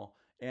well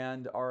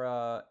and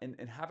are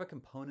and have a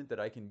component that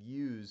I can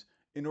use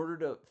in order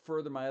to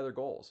further my other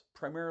goals,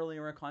 primarily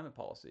around climate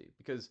policy.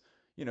 Because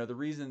the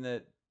reason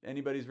that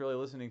anybody's really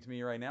listening to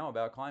me right now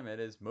about climate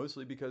is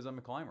mostly because I'm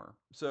a climber.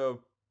 So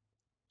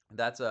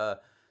that's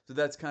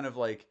kind of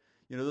like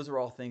those are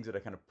all things that I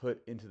kind of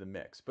put into the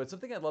mix. But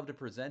something I'd love to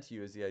present to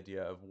you is the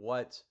idea of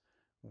what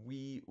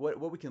we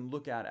can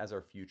look at as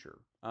our future,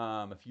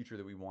 a future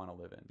that we want to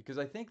live in. Because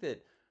I think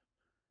that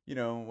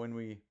when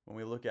we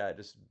look at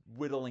just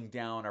whittling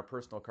down our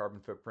personal carbon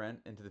footprint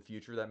into the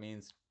future, that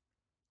means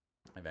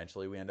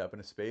eventually we end up in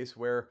a space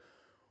where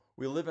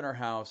we live in our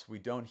house, we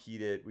don't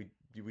heat it,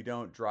 we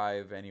don't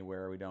drive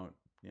anywhere, we don't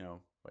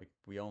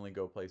we only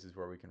go places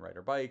where we can ride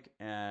our bike,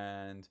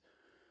 and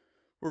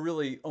we're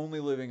really only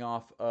living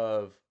off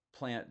of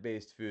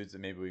plant-based foods that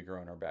maybe we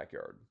grow in our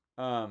backyard.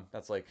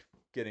 That's like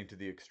getting to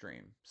the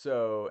extreme.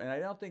 So, and I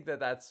don't think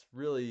that that's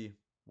really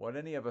what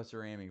any of us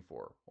are aiming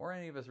for or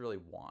any of us really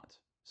want.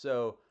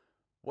 So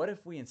what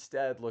if we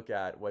instead look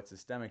at what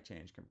systemic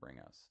change can bring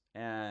us?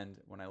 And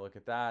when I look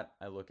at that,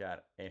 I look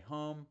at a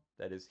home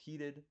that is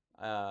heated,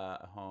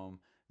 a home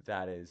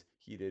that is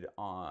heated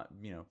on,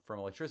 from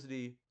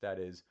electricity that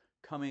is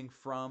coming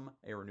from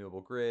a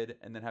renewable grid,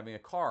 and then having a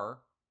car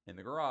in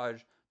the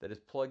garage that is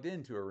plugged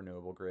into a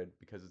renewable grid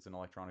because it's an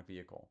electronic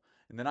vehicle.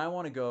 And then I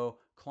want to go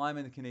climb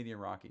in the Canadian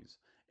Rockies.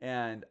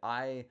 And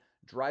I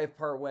drive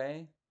part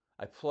way,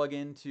 I plug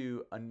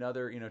into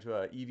another, to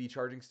a EV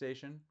charging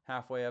station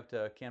halfway up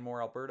to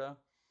Canmore, Alberta.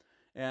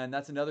 And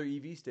that's another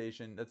EV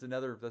station. That's an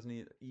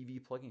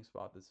EV plugging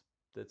spot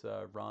that's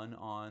run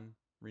on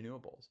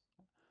renewables.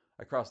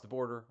 I cross the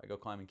border, I go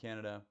climb in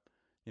Canada.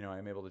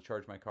 I'm able to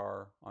charge my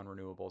car on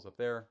renewables up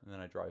there, and then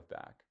I drive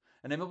back.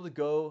 And I'm able to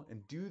go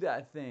and do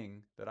that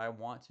thing that I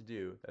want to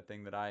do, that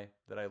thing that I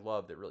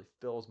love, that really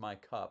fills my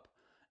cup,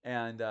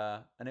 and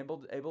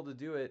able to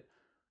do it,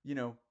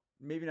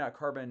 maybe not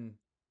carbon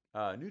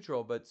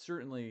neutral, but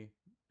certainly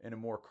in a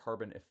more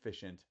carbon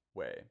efficient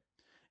way.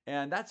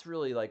 And that's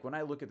really like when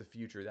I look at the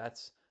future,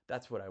 that's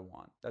what I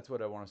want. That's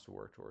what I want us to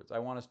work towards. I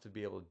want us to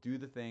be able to do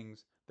the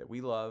things that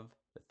we love,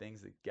 the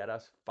things that get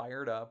us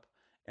fired up,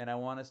 and I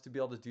want us to be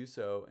able to do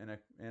so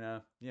in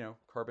a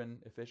carbon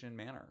efficient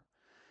manner.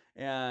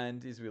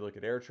 And as we look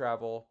at air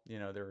travel,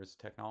 there is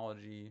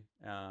technology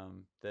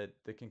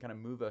that can kind of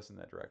move us in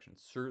that direction.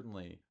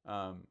 Certainly,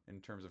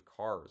 in terms of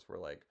cars, we're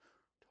like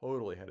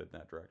totally headed in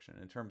that direction.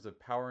 In terms of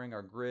powering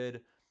our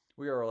grid,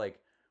 we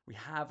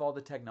have all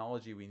the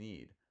technology we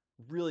need.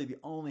 Really, the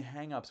only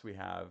hangups we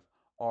have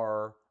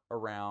are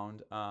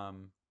around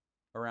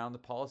the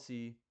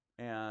policy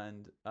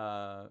and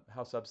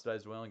how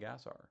subsidized oil and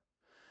gas are.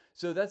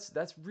 So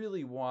that's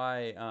really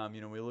why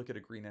we look at a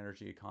green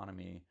energy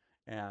economy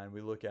and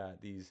we look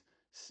at these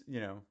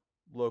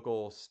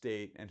local,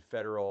 state, and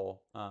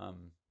federal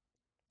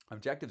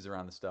objectives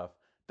around the stuff.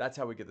 That's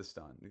how we get this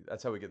done.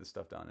 That's how we get this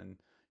stuff done.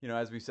 And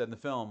as we said in the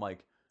film,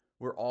 like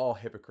we're all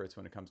hypocrites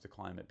when it comes to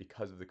climate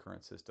because of the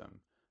current system.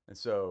 And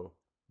so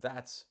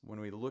that's when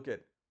we look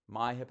at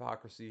my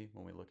hypocrisy,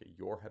 when we look at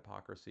your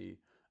hypocrisy.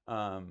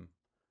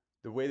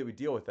 the way that we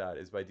deal with that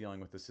is by dealing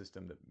with the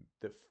system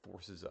that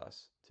forces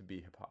us to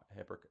be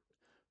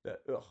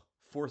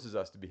forces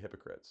us to be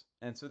hypocrites.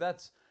 And so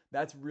that's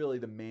really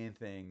the main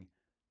thing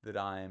that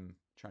I'm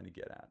trying to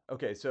get at.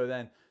 Okay, so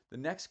then the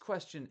next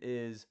question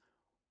is,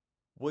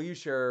 will you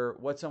share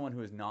what someone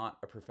who is not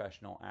a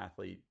professional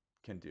athlete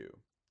can do?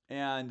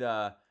 And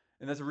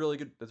that's a really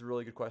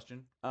good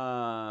question.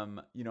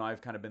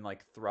 I've kind of been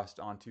like thrust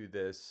onto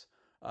this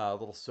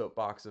little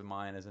soapbox of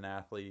mine as an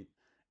athlete,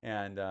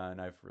 and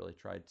I've really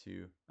tried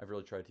to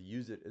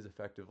use it as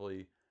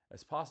effectively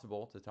as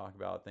possible to talk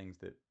about things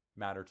that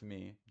matter to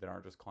me that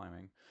aren't just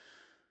climbing.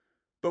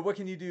 But what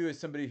can you do as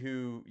somebody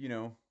who,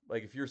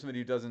 like if you're somebody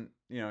who doesn't,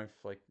 if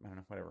like, I don't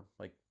know, whatever,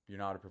 like you're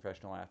not a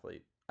professional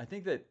athlete. I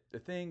think that the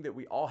thing that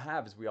we all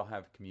have is we all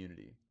have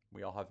community.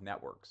 We all have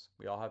networks.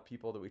 We all have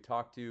people that we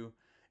talk to.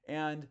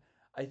 And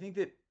I think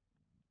that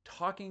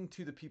talking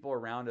to the people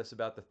around us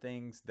about the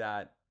things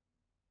that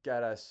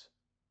get us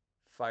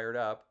fired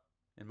up,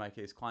 in my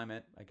case,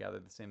 climate, I gather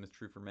the same is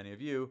true for many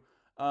of you,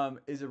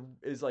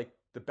 is like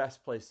the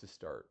best place to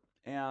start.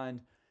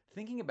 And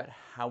thinking about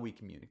how we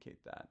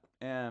communicate that.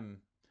 And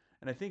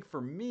I think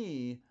for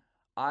me,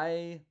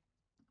 I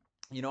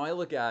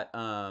look at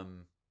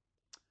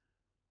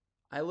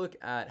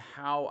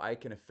how I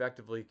can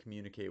effectively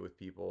communicate with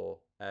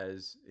people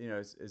as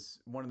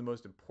one of the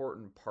most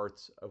important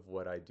parts of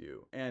what I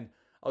do. And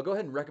I'll go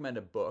ahead and recommend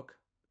a book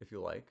if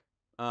you like.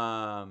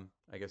 I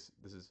guess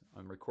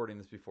I'm recording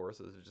this before,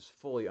 so this is just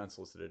fully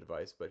unsolicited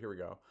advice, but here we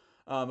go.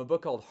 A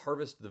book called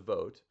Harvest the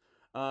Vote,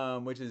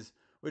 which is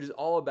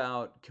all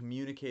about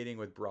communicating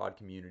with broad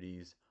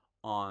communities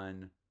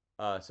on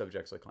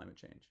subjects like climate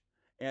change.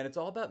 And it's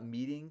all about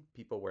meeting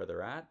people where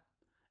they're at,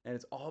 and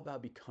it's all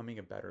about becoming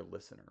a better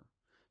listener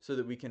so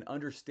that we can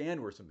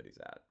understand where somebody's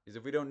at. Because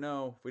if we don't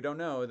know,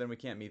 then we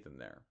can't meet them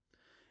there.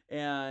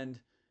 And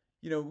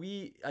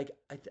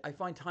I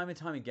find time and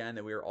time again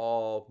that we are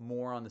all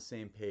more on the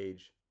same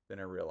page than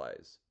I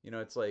realize.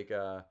 It's like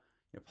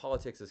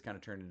politics has kind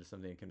of turned into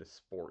something akin to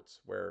sports,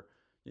 where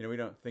we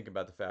don't think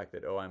about the fact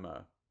that, oh, I'm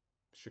a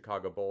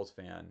Chicago Bulls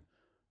fan.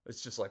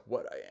 It's just like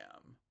what I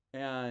am.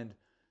 And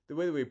the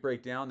way that we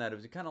break down that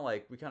is we kind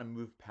of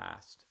move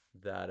past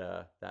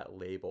that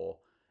label,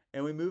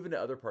 and we move into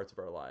other parts of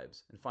our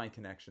lives and find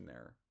connection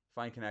there.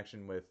 Find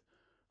connection with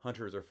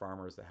hunters or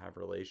farmers that have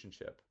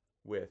relationship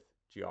with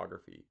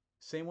geography,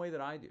 same way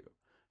that I do.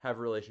 Have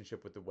a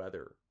relationship with the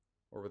weather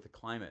or with the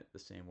climate the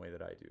same way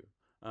that I do.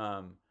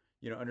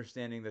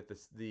 Understanding that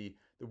the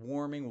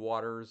warming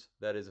waters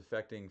that is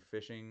affecting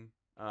fishing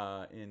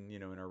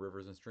in our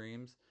rivers and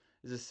streams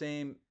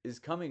is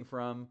coming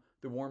from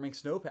the warming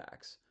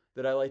snowpacks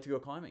that I like to go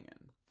climbing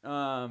in.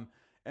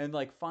 And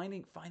like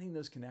finding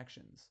those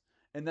connections.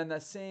 And then the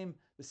same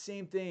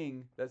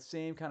thing, that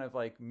same kind of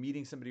like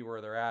meeting somebody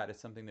where they're at is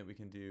something that we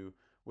can do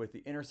with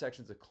the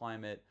intersections of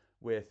climate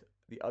with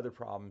the other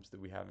problems that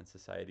we have in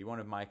society. One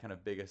of my kind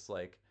of biggest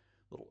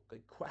little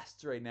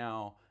quests right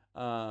now,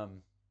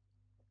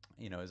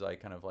 as I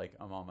kind of like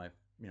I'm on my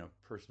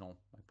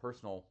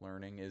personal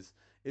learning is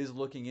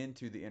looking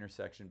into the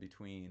intersection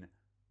between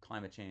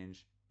climate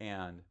change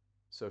and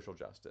social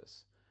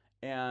justice.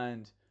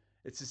 And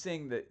it's this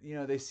thing that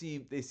they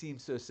seem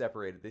so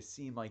separated. They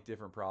seem like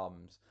different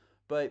problems,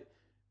 but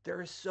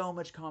there is so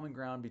much common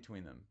ground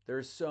between them. There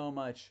is so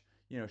much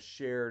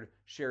shared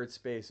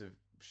space of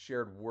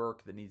shared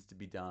work that needs to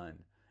be done.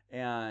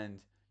 And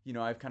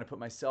I've kind of put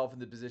myself in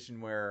the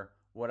position where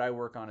what I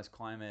work on is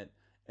climate,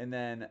 and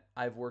then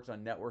I've worked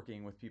on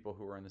networking with people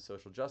who are in the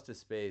social justice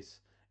space,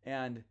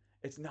 and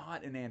it's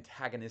not an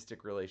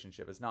antagonistic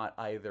relationship. It's not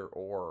either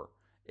or.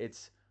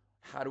 It's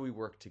how do we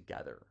work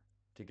together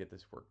to get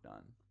this work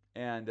done.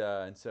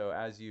 And so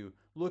as you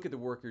look at the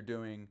work you're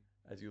doing,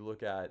 as you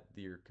look at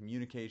your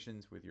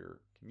communications with your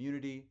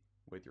community,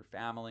 with your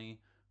family,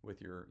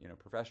 with your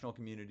professional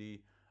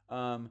community,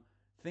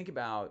 think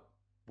about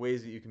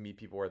ways that you can meet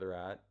people where they're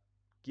at,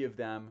 give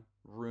them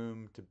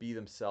room to be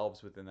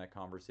themselves within that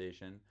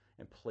conversation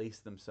and place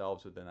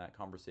themselves within that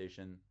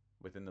conversation,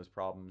 within those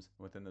problems,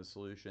 within those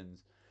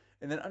solutions.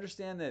 And then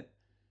understand that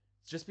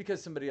just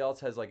because somebody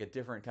else has like a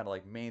different kind of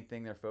like main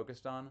thing they're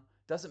focused on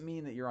doesn't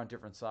mean that you're on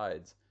different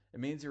sides. It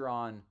means you're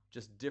on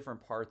just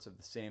different parts of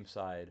the same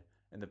side.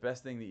 And the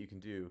best thing that you can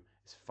do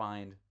is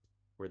find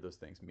where those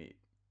things meet.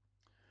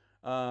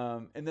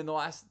 And then the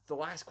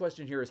last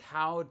question here is,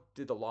 how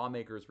did the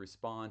lawmakers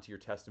respond to your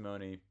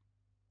testimony,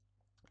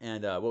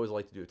 and what was it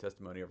like to do a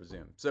testimony over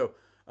Zoom? So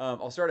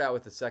I'll start out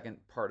with the second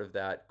part of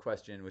that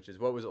question, which is,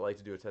 what was it like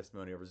to do a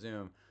testimony over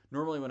Zoom?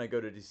 Normally when I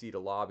go to DC to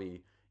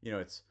lobby,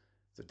 it's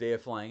a day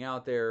of flying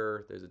out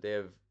there. There's a day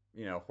of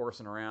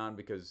horsing around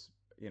because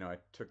I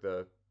took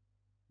the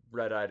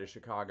red eye to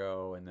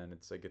Chicago, and then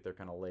I get there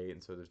kind of late,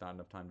 and so there's not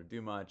enough time to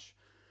do much.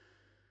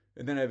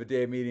 And then I have a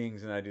day of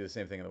meetings, and I do the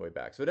same thing on the way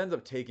back. So it ends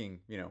up taking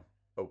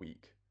a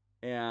week,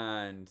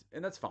 and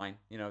that's fine.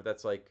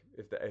 That's like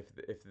if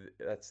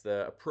that's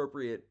the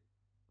appropriate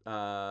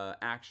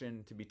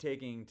action to be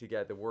taking to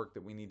get the work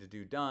that we need to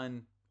do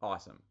done,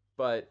 awesome.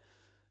 But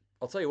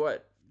I'll tell you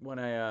what, when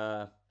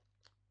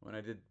when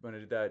I did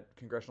that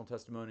congressional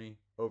testimony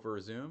over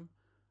Zoom,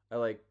 I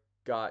like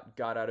got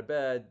out of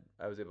bed.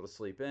 I was able to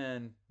sleep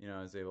in.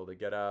 I was able to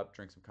get up,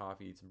 drink some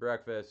coffee, eat some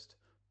breakfast,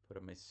 put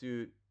on my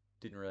suit.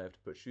 Didn't really have to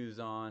put shoes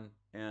on,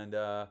 and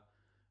I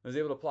was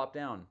able to plop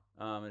down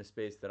in a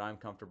space that I'm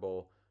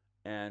comfortable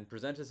and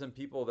present to some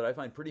people that I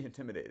find pretty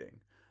intimidating.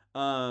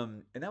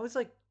 And that was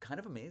like kind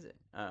of amazing.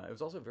 It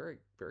was also very,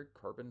 very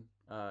carbon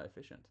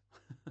efficient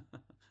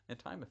and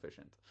time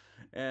efficient.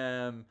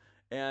 And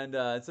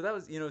so that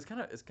was,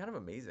 it's kind of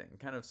amazing,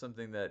 kind of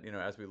something that,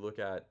 as we look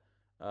at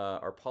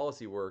our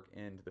policy work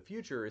into the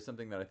future, is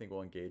something that I think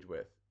we'll engage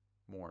with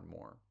more and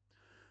more.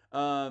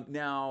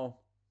 Now,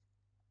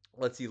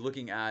 let's see,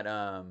 looking at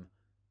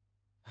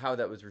how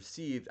that was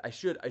received, I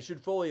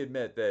should fully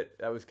admit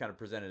that was kind of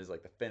presented as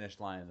like the finish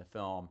line in the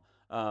film.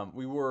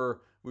 We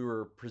were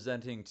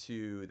presenting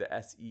to the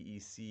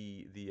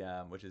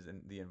SEEC, which is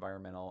the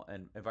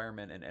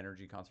Environment and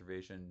Energy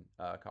Conservation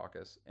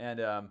Caucus,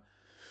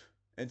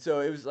 and so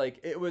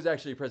it was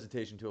actually a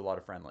presentation to a lot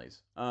of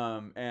friendlies,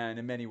 and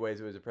in many ways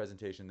it was a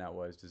presentation that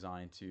was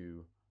designed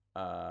to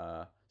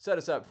set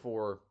us up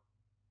for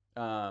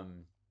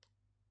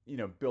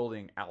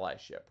building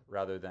allyship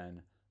rather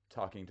than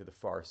talking to the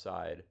far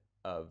side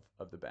of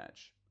the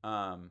bench.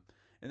 And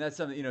that's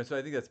something, so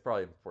I think that's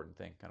probably an important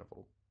thing,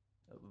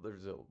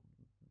 there's a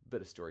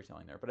bit of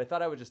storytelling there. But I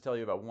thought I would just tell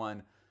you about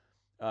one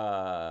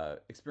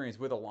experience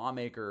with a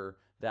lawmaker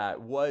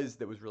that was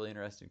really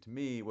interesting to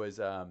me. Was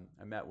I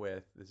met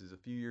with, this is a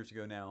few years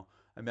ago now,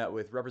 I met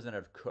with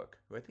Representative Cook,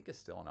 who I think is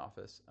still in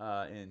office,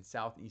 in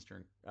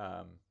southeastern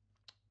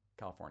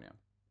California.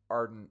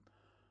 Ardent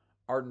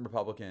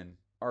Republican,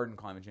 ardent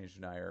climate change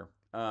denier.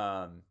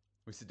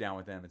 We sit down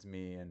with them. It's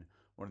me and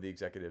one of the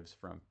executives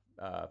from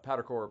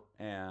Powder Corp,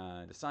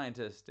 and a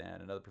scientist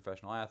and another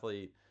professional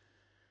athlete.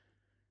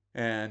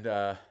 And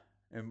the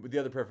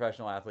other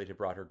professional athlete had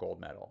brought her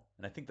gold medal,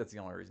 and I think that's the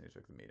only reason he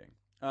took the meeting.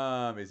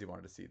 Is he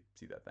wanted to see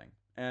that thing.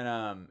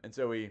 And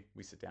so we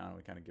sit down and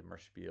we kind of give him our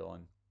spiel,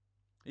 and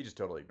he just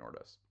totally ignored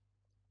us,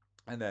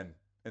 and then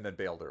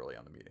bailed early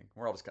on the meeting.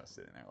 We're all just kind of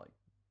sitting there like,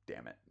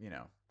 damn it,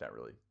 that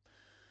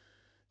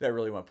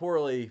really went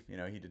poorly.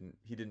 He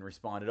didn't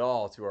respond at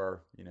all to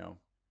our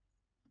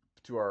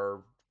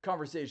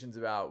conversations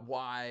about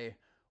why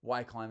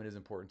climate is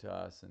important to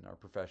us and our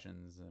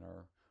professions and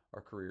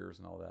our careers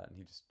and all that, and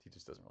he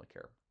just doesn't really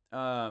care.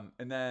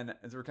 And then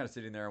as we're kind of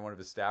sitting there, and one of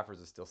his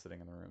staffers is still sitting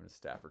in the room, and his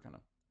staffer kind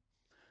of,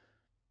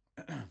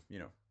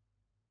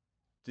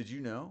 did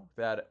you know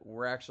that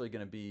we're actually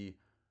going to be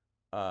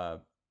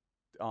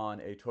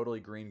on a totally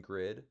green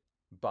grid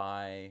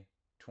by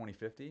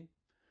 2050?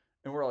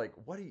 And we're like,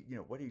 what are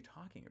you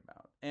talking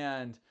about?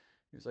 And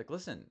he was like,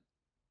 listen,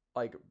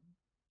 like,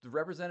 the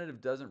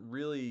representative doesn't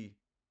really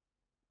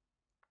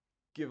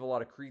give a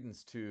lot of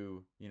credence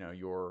to,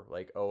 your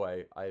like, oh,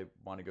 I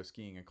want to go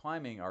skiing and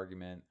climbing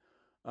argument.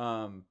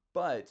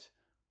 But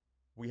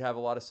we have a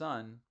lot of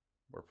sun.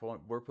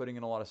 We're putting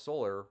in a lot of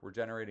solar. We're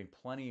generating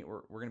plenty.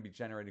 We're going to be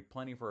generating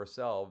plenty for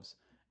ourselves,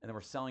 and then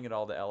we're selling it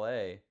all to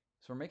LA.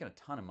 So we're making a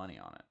ton of money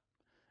on it.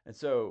 And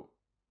so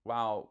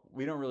while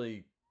we don't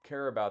really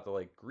care about the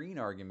like green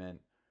argument,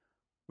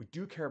 we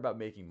do care about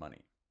making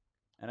money.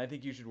 And I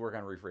think you should work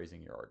on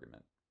rephrasing your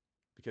argument,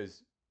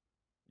 because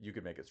you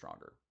could make it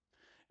stronger.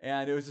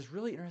 And it was this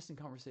really interesting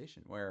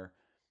conversation where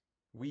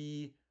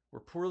we were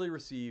poorly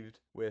received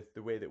with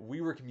the way that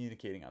we were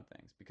communicating on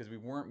things, because we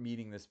weren't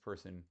meeting this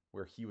person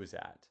where he was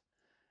at.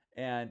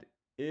 And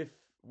if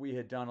we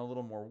had done a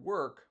little more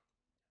work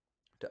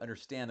to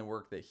understand the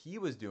work that he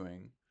was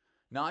doing,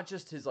 not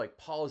just his like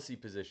policy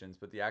positions,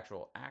 but the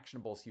actual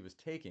actionables he was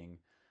taking,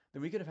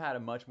 then we could have had a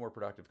much more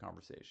productive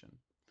conversation.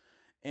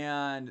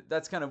 And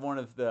that's kind of one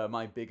of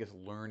my biggest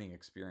learning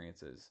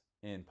experiences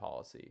in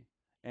policy.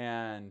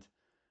 And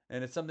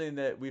it's something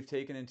that we've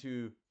taken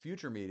into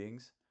future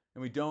meetings,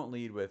 and we don't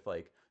lead with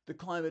like, the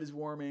climate is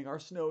warming, our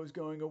snow is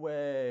going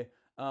away,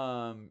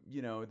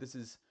 this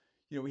is,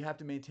 we have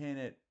to maintain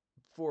it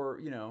for,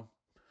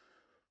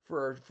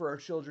 for our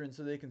children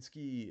so they can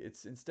ski.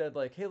 It's instead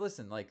like, hey,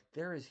 listen, like,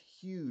 there is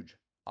huge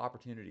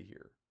opportunity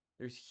here.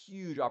 There's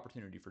huge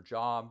opportunity for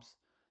jobs.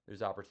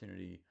 There's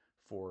opportunity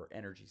for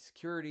energy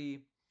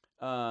security.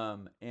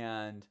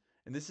 And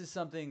this is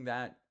something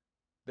that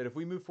if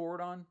we move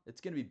forward on,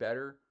 it's going to be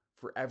better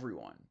for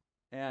everyone.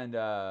 And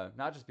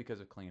not just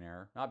because of clean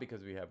air, not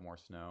because we have more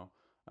snow,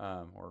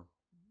 or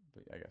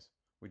I guess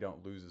we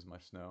don't lose as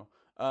much snow,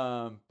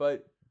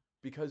 but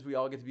because we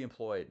all get to be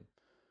employed,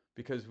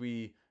 because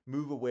we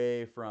move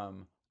away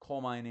from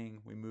coal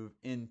mining, we move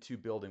into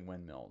building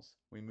windmills,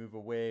 we move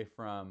away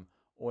from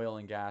oil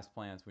and gas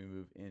plants, we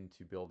move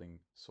into building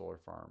solar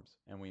farms,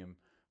 and we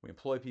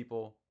employ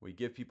people, we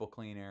give people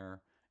clean air,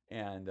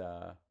 and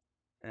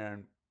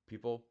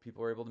people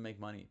are able to make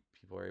money,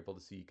 people are able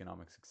to see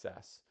economic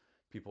success,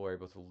 people are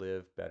able to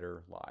live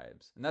better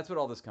lives, and that's what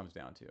all this comes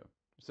down to.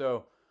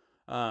 So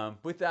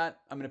with that,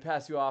 I'm going to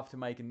pass you off to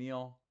Mike and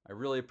Neil. I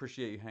really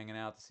appreciate you hanging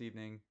out this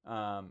evening.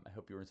 I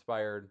hope you were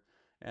inspired.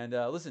 And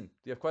listen,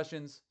 if you have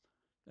questions,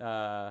 if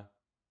you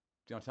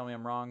don't tell me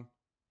I'm wrong,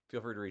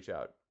 feel free to reach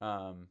out.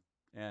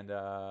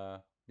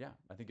 Yeah,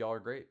 I think y'all are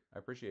great. I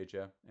appreciate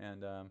you.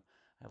 And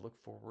I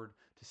look forward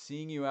to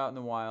seeing you out in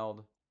the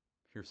wild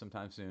here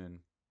sometime soon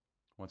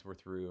once we're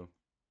through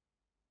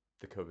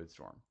the COVID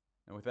storm.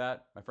 And with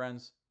that, my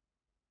friends,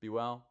 be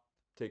well,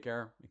 take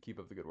care, and keep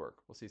up the good work.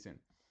 We'll see you soon.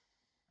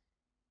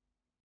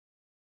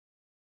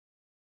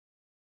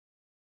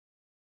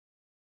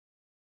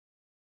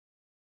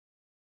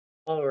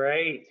 All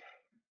right.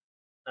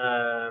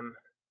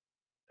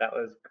 That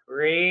was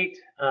great.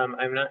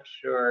 I'm not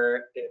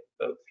sure if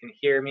folks can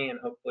hear me, and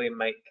hopefully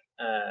Mike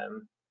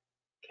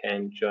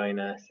can join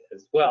us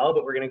as well.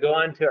 But we're going to go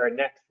on to our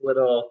next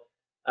little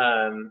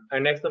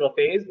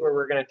phase where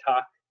we're going to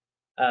talk.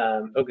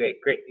 Okay,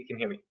 great, you can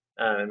hear me,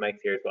 and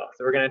Mike's here as well.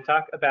 So we're going to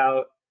talk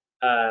about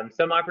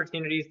some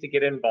opportunities to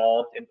get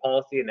involved in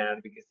policy and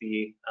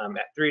advocacy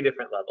at 3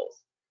 different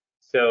levels.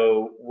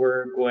 So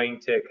we're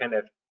going to kind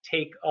of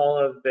take all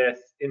of this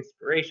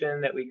inspiration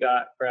that we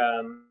got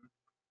from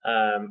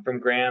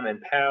Graham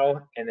and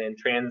Pau, and then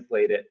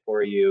translate it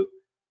for you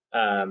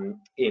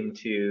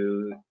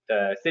into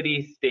the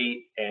city,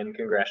 state, and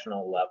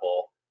congressional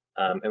level.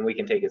 And we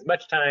can take as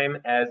much time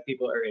as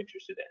people are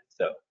interested in.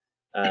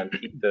 So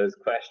keep those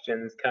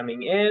questions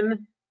coming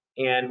in.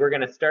 And we're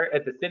going to start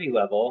at the city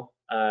level.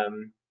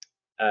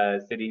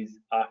 Cities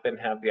often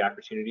have the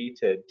opportunity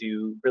to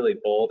do really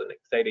bold and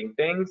exciting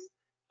things.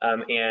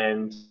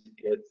 And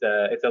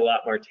it's a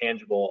lot more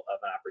tangible of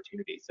an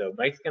opportunity. So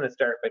Mike's going to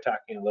start by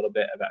talking a little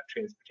bit about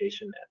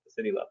transportation at the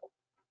city level.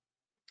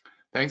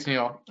 Thanks,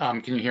 Neil.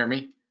 Can you hear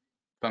me?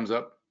 Thumbs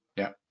up?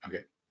 Yeah,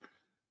 okay.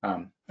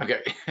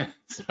 Okay,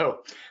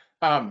 so,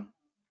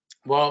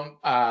 well,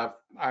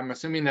 I'm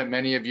assuming that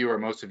many of you or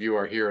most of you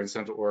are here in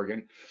Central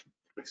Oregon.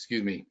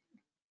 Excuse me.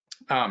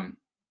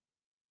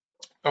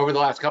 Over the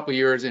last couple of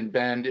years in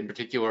Bend, in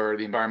particular,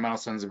 the Environmental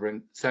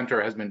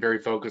Center has been very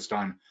focused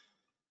on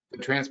the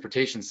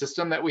transportation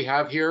system that we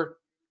have here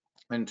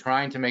and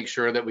trying to make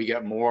sure that we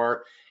get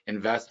more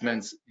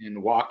investments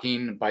in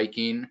walking,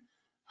 biking,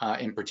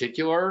 in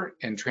particular,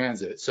 and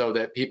transit, so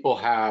that people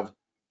have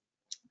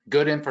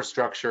good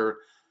infrastructure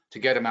to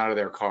get them out of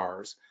their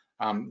cars.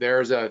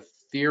 There's a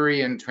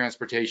theory in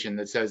transportation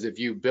that says if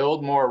you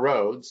build more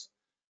roads,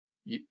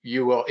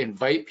 you will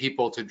invite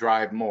people to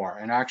drive more.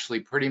 And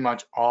actually pretty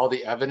much all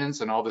the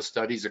evidence and all the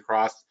studies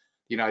across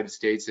the United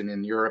States and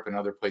in Europe and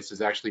other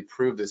places actually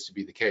prove this to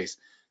be the case.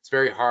 It's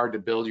very hard to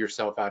build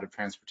yourself out of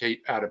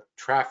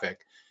traffic,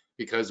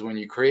 because when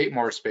you create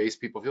more space,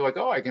 people feel like,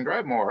 oh, I can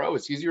drive more. Oh,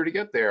 it's easier to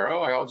get there.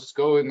 Oh, I'll just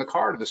go in the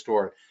car to the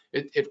store.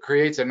 It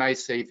creates a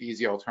nice, safe,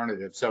 easy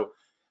alternative. So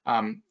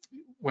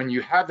when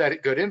you have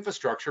that good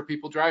infrastructure,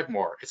 people drive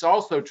more. It's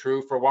also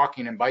true for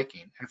walking and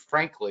biking. And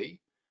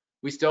frankly,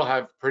 we still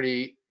have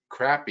pretty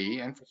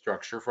crappy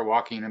infrastructure for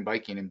walking and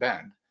biking in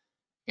Bend.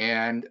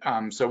 And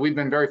so we've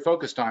been very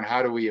focused on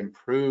how do we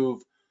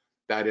improve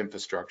that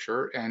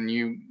infrastructure. And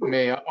you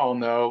may all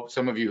know,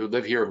 some of you who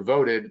live here who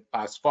voted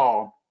last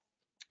fall,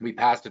 we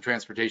passed a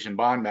transportation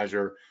bond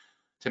measure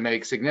to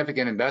make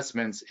significant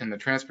investments in the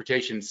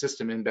transportation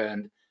system in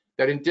Bend.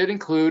 That it did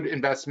include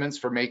investments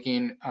for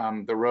making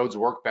the roads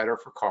work better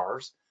for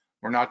cars.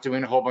 We're not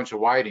doing a whole bunch of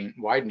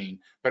widening,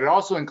 but it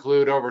also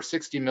included over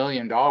 $60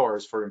 million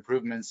for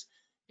improvements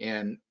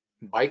in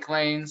bike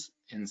lanes,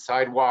 in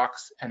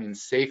sidewalks, and in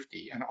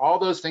safety. And all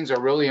those things are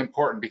really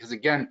important because,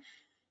 again,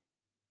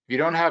 if you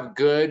don't have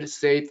good,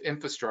 safe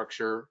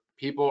infrastructure,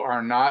 people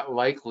are not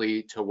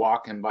likely to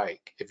walk and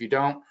bike. If you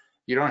don't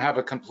have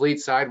a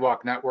complete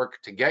sidewalk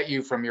network to get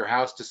you from your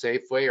house to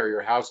Safeway or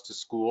your house to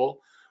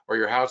school or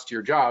your house to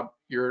your job,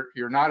 you're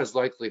not as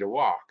likely to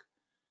walk.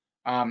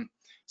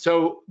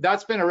 So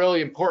that's been a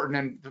really important,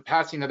 and the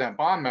passing of that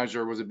bond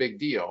measure was a big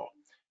deal.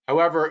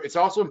 However, it's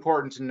also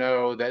important to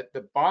know that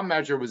the bond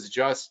measure was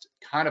just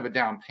kind of a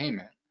down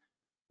payment.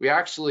 We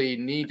actually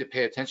need to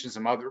pay attention to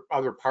some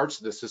other parts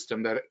of the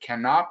system that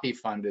cannot be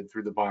funded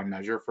through the bond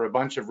measure for a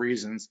bunch of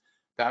reasons.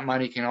 That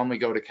money can only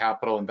go to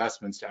capital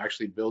investments, to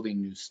actually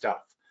building new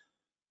stuff.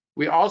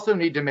 We also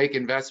need to make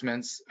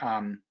investments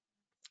in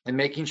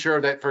making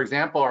sure that, for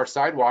example, our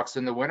sidewalks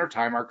in the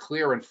wintertime are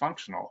clear and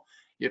functional.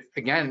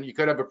 Again, you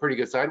could have a pretty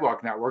good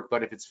sidewalk network,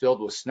 but if it's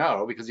filled with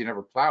snow because you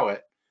never plow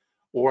it,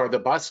 or the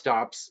bus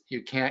stops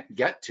you can't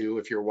get to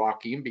if you're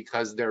walking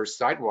because they're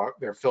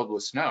filled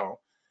with snow,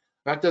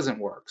 that doesn't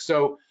work.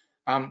 So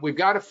we've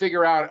got to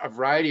figure out a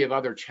variety of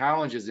other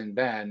challenges in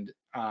Bend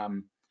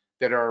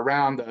that are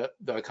around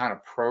the kind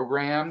of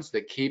programs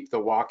that keep the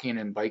walking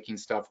and biking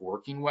stuff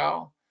working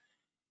well.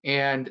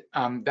 And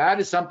that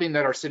is something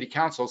that our city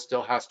council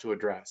still has to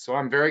address. So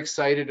I'm very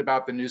excited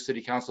about the new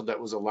city council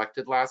that was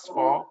elected last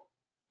fall.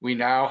 We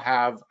now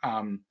have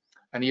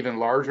an even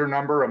larger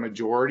number, a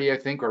majority, I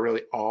think, or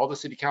really all the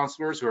city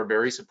councilors who are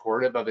very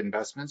supportive of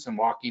investments in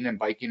walking and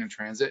biking and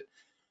transit.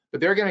 But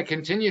they're going to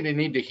continue to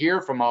need to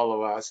hear from all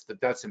of us that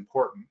that's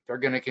important. They're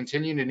going to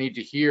continue to need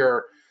to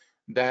hear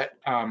that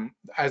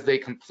as they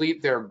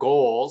complete their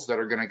goals that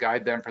are going to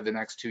guide them for the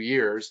next 2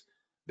 years,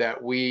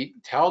 that we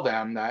tell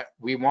them that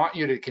we want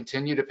you to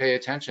continue to pay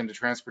attention to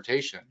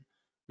transportation.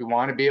 We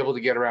want to be able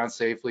to get around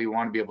safely. We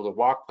want to be able to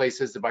walk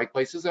places, to bike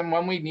places, and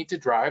when we need to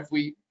drive,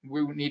 we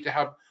need to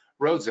have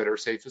roads that are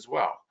safe as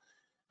well.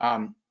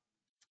 And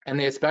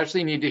they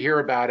especially need to hear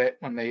about it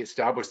when they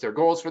establish their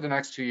goals for the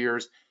next 2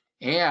 years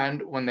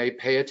and when they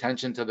pay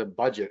attention to the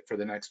budget for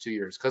the next 2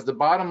 years. Because the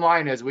bottom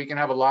line is we can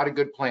have a lot of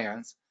good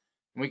plans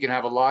and we can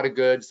have a lot of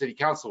good city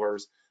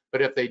councilors,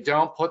 but if they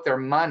don't put their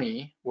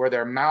money where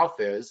their mouth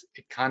is,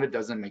 it kind of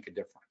doesn't make a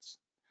difference.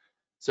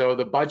 So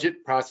the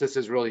budget process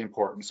is really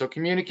important. So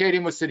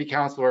communicating with city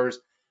councilors,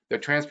 the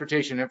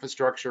transportation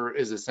infrastructure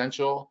is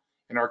essential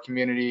in our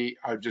community.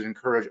 I would just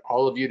encourage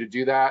all of you to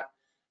do that.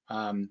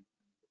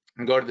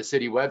 And go to the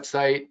city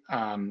website,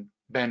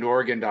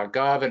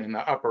 bendoregon.gov, and in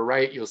the upper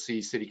right, you'll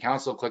see city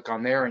council. Click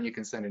on there and you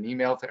can send an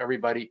email to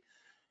everybody.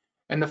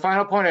 And the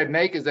final point I'd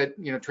make is that,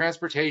 you know,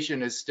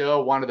 transportation is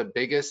still one of the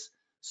biggest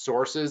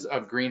sources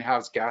of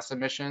greenhouse gas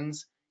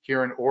emissions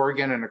here in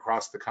Oregon and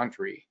across the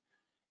country.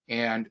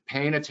 And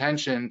paying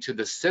attention to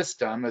the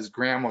system, as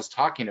Graham was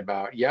talking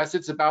about, yes,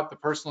 it's about the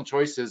personal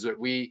choices that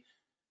we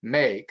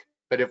make,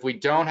 but if we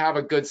don't have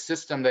a good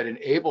system that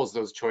enables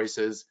those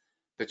choices,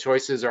 the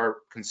choices are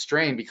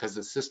constrained because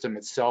the system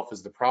itself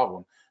is the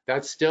problem.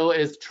 That still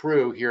is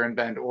true here in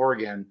Bend,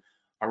 Oregon,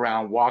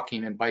 around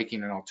walking and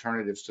biking and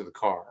alternatives to the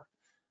car.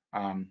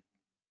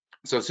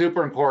 So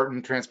super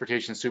important,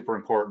 transportation is super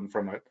important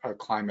from a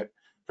climate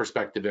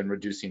perspective and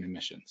reducing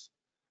emissions.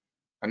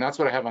 And that's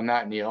what I have on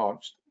that, Neil. I'll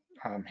just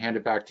hand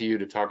it back to you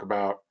to talk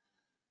about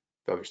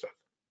the other stuff.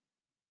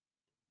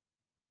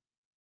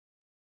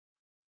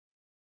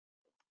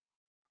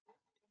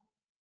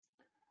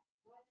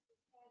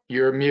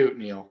 You're mute,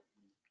 Neil.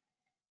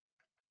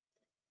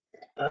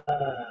 I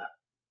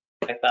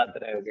thought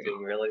that I was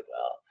doing really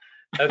well.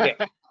 Okay.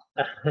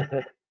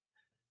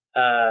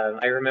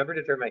 I remember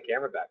to turn my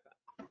camera back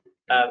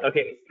on.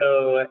 Okay,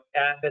 so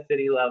at the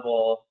city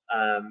level,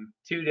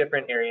 2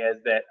 different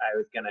areas that I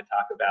was going to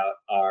talk about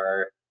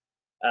are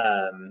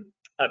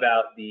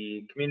about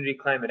the Community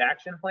Climate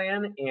Action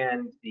Plan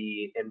and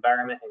the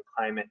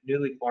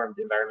newly formed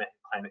Environment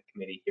and Climate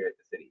Committee here at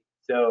the city.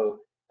 So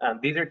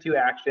these are 2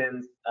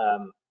 actions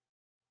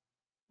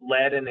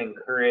led and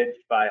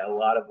encouraged by a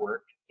lot of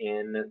work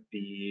in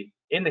the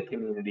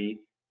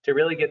community to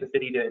really get the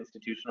city to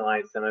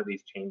institutionalize some of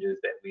these changes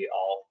that we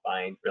all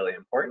find really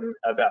important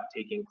about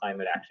taking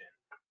climate action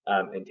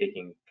and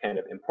taking kind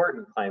of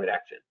important climate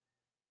action.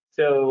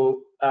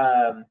 So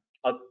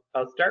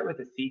I'll start with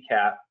the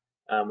CCAP,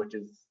 which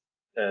is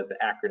the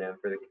acronym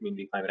for the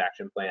Community Climate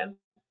Action Plan.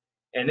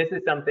 And this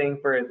is something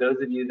for those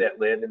of you that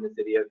live in the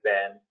city of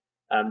Bend.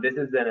 This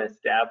is an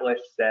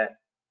established set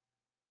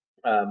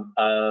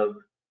of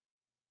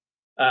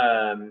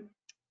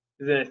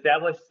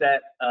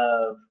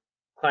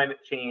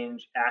climate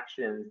change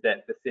actions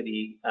that the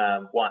city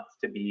wants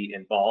to be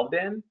involved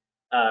in.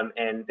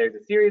 And there's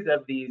a series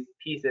of these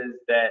pieces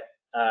that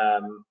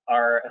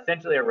are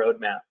essentially a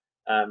roadmap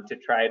to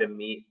try to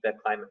meet the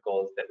climate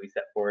goals that we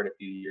set forward a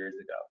few years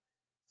ago.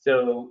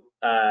 So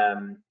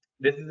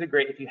this is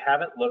if you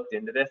haven't looked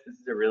into this, this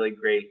is a really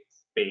great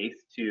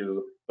space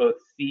to both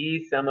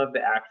see some of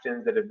the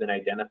actions that have been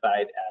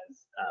identified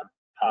as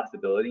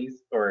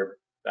possibilities or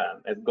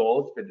as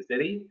goals for the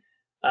city,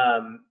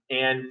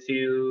 and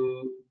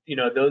to, you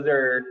know, those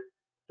are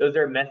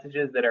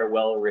messages that are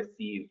well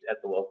received at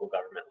the local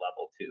government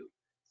level too.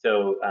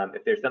 So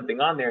if there's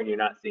something on there and you're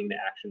not seeing the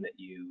action that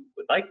you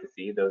would like to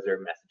see, those are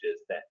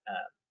messages that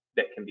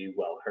that can be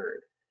well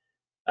heard.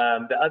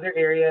 The other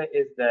area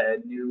is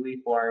the newly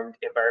formed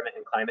Environment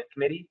and Climate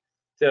Committee.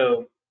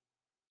 So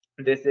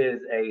this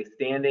is a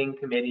standing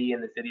committee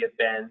in the city of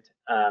Bend.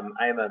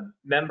 I am a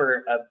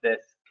member of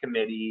this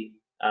committee,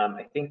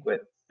 I think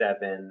with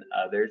 7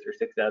 others or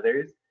 6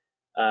 others.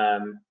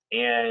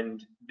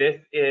 And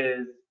this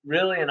is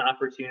really an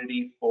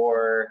opportunity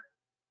for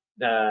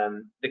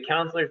the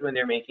councilors, when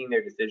they're making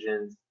their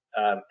decisions,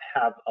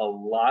 have a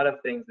lot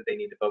of things that they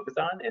need to focus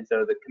on. And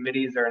so the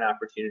committees are an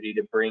opportunity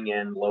to bring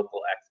in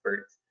local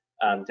experts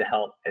to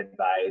help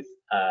advise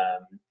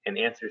and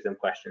answer some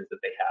questions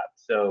that they have.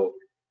 So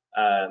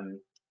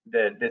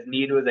this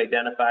need was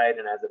identified,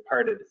 and as a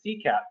part of the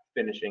CCAP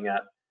finishing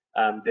up,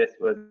 this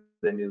was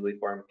the newly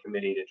formed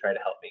committee to try to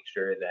help make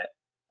sure that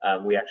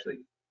we actually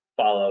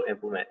follow,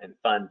 implement, and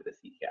fund the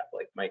CCAP,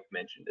 like Mike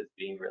mentioned, as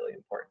being really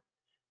important.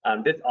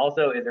 This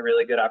also is a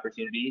really good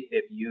opportunity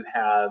if you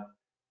have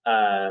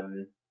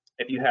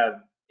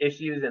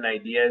issues and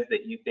ideas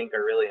that you think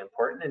are really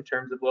important in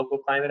terms of local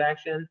climate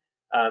action.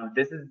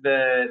 These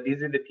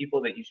are the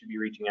people that you should be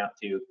reaching out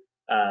to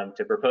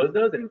propose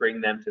those and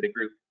bring them to the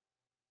group,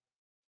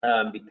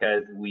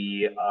 because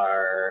we'll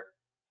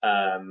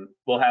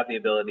have the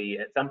ability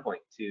at some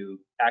point to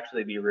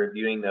actually be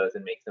reviewing those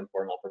and make some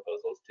formal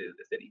proposals to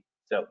the city.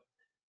 So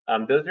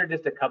those are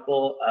just a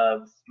couple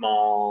of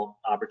small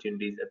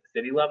opportunities at the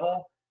city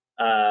level,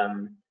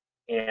 and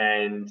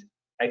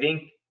I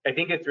think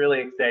it's really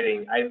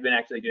exciting. I've been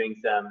actually doing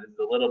this is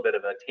a little bit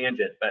of a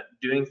tangent, but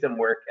doing some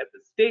work at the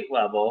state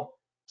level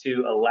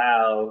to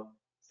allow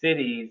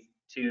cities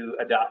to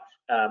adopt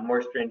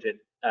more stringent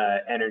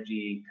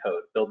energy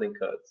code, building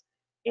codes.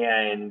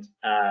 And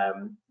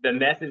the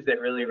message that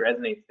really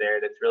resonates there,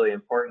 that's really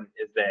important,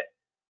 is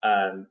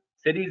that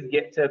cities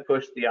get to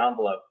push the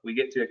envelope. We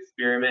get to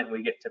experiment.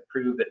 We get to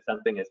prove that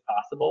something is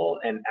possible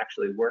and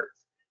actually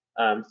works.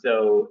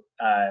 So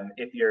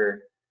if you're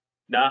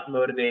not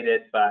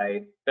motivated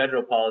by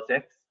federal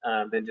politics,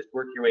 then just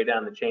work your way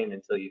down the chain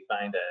until you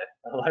find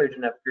a large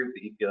enough group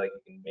that you feel like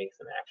you can make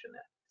some action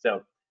at.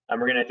 So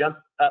we're going to jump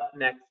up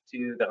next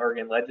to the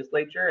Oregon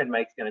legislature, and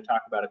Mike's going to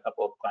talk about a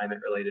couple of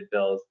climate-related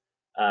bills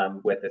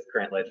with this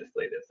current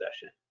legislative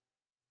session.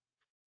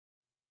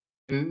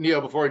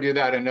 Neil, before I do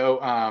that, I know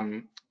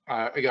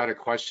I got a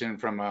question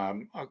from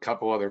a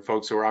couple other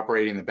folks who are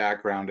operating in the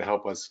background to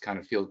help us kind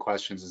of field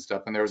questions and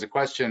stuff. And there was a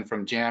question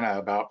from Jana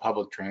about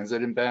public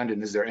transit in Bend,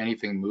 and is there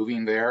anything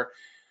moving there?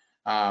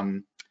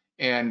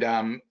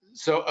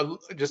 So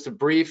just a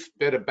brief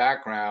bit of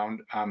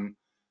background.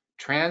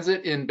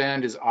 Transit in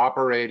Bend is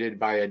operated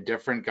by a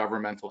different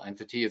governmental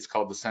entity. It's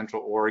called the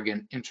Central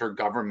Oregon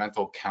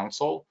Intergovernmental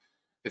Council.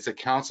 It's a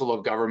council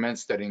of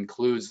governments that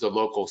includes the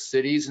local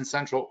cities in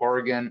Central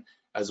Oregon,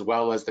 as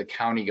well as the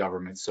county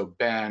governments. So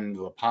Bend,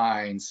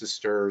 Lapine,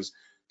 Sisters,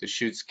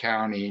 Deschutes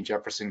County,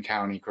 Jefferson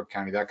County, Cook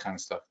County, that kind of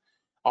stuff,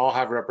 all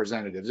have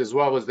representatives, as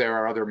well as there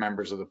are other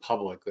members of the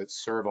public that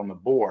serve on the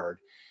board.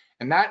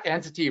 And that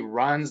entity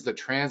runs the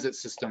transit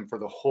system for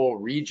the whole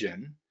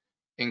region,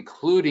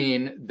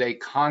 including they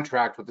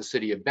contract with the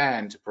city of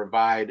Bend to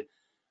provide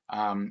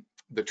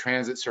the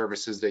transit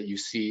services that you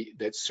see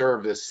that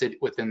serve the city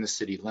within the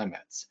city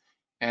limits.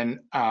 And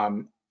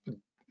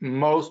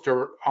most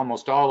or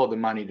almost all of the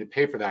money to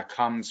pay for that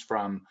comes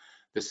from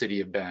the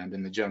city of Bend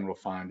and the general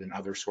fund and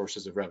other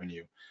sources of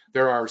revenue.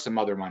 There are some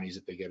other monies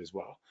that they get as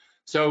well.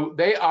 So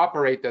they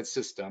operate that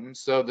system.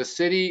 So the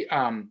city,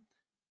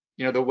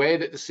 you know, the way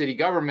that the city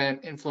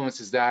government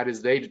influences that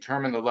is they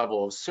determine the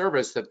level of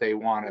service that they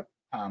want to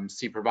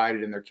see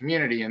provided in their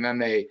community, and then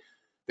they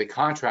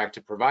contract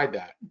to provide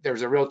that.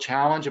 There's a real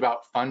challenge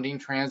about funding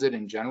transit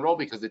in general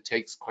because it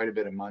takes quite a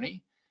bit of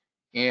money,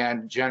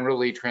 and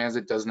generally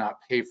transit does not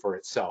pay for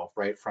itself,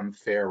 right, from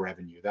fare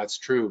revenue. That's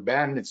true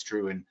Bend, it's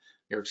true in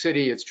New York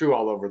City, it's true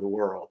all over the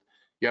world.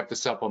 You have to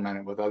supplement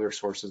it with other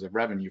sources of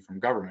revenue from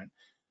government.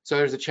 So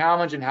there's a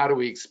challenge in how do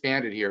we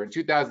expand it here. In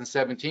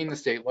 2017, the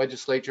state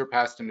legislature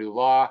passed a new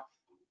law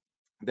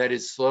that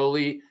is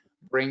slowly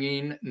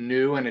bringing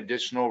new and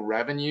additional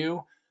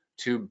revenue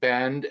to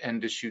Bend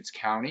and Deschutes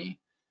County.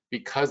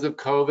 Because of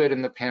COVID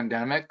and the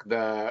pandemic,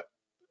 the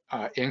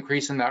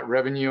increase in that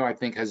revenue, I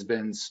think, has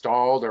been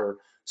stalled or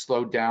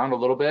slowed down a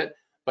little bit.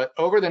 But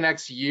over the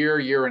next year,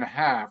 year and a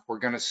half, we're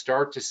going to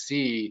start to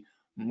see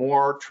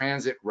more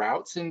transit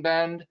routes in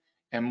Bend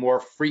and more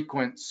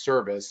frequent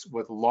service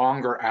with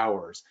longer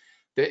hours.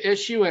 The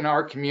issue in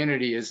our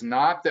community is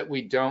not that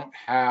we don't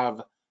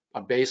have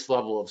a base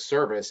level of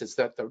service, it's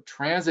that the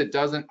transit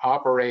doesn't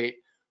operate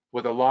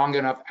with a long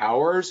enough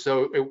hours.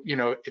 So, you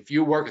know, if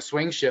you work a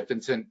swing shift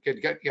and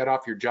get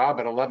off your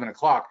job at 11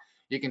 o'clock,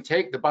 you can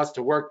take the bus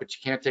to work, but you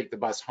can't take the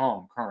bus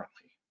home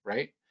currently,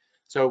 right?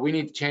 So we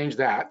need to change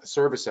that, the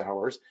service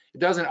hours.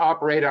 It doesn't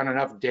operate on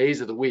enough days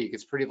of the week.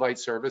 It's pretty light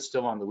service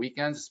still on the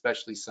weekends,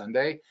 especially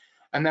Sunday.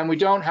 And then we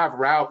don't have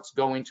routes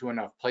going to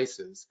enough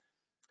places.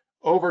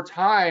 Over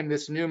time,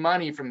 this new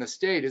money from the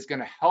state is going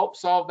to help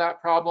solve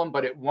that problem,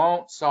 but it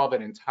won't solve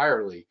it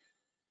entirely.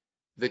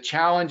 The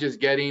challenge is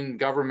getting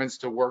governments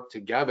to work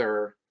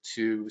together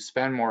to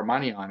spend more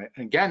money on it.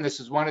 And again, this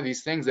is one of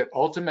these things that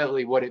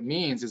ultimately what it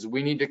means is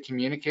we need to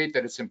communicate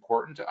that it's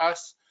important to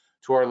us,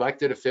 to our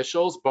elected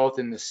officials, both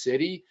in the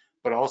city,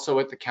 but also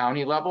at the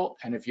county level.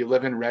 And if you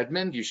live in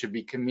Redmond, you should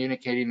be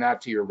communicating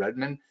that to your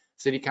Redmond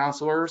city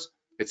councilors.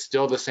 It's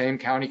still the same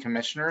county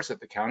commissioners at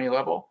the county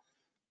level,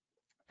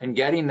 and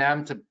getting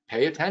them to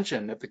pay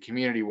attention that the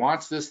community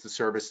wants this, the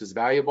service is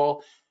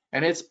valuable.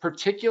 And it's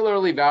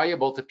particularly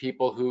valuable to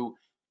people who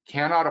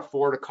cannot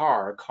afford a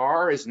car. A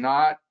car is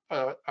not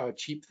a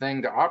cheap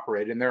thing to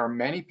operate. And there are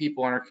many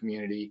people in our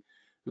community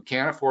who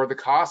can't afford the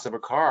cost of a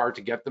car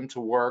to get them to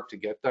work, to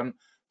get them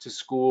to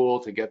school,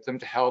 to get them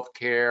to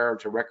healthcare,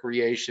 to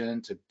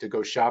recreation, to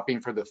go shopping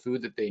for the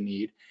food that they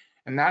need.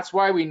 And that's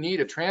why we need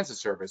a transit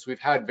service. We've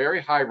had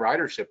very high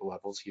ridership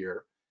levels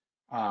here,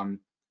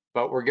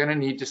 but we're going to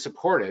need to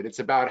support it. It's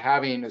about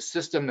having a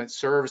system that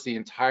serves the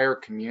entire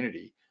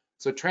community.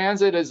 So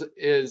transit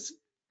is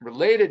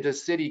related to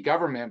city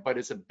government, but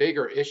it's a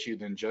bigger issue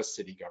than just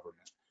city government.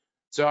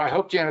 So I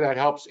hope, Jana, that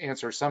helps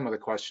answer some of the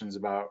questions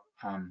about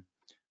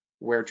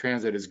where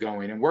transit is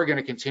going. And we're going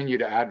to continue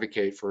to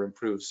advocate for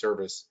improved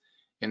service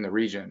in the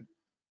region.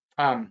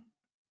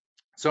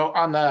 So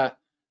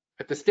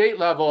at the state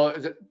level,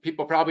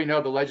 people probably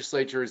know the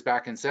legislature is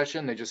back in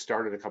session. They just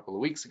started a couple of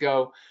weeks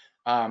ago.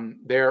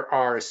 There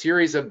are a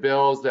series of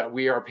bills that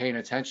we are paying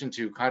attention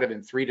to kind of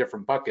in three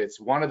different buckets.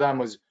 One of them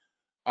was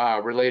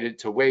related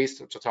to waste,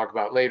 which I'll talk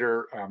about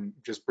later,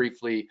 just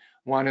briefly.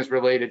 One is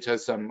related to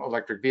some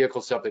electric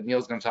vehicle stuff that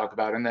Neil's going to talk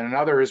about. And then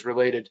another is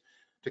related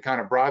to kind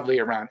of broadly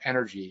around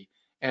energy.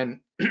 And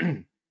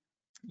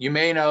you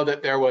may know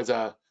that there was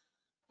a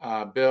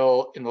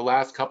bill in the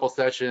last couple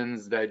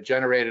sessions that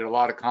generated a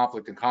lot of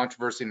conflict and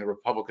controversy, and the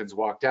Republicans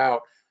walked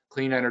out,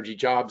 Clean Energy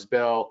Jobs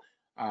Bill.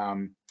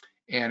 And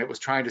it was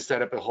trying to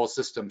set up a whole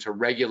system to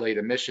regulate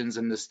emissions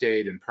in the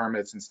state and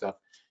permits and stuff.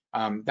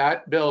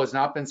 That bill has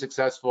not been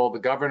successful. The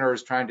governor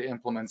is trying to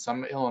implement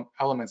some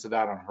elements of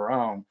that on her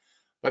own.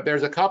 But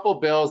there's a couple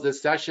bills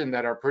this session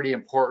that are pretty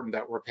important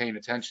that we're paying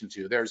attention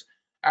to. There's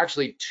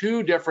actually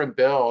 2 different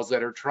bills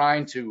that are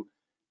trying to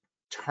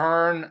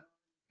turn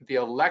the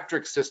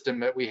electric system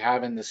that we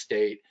have in the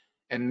state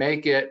and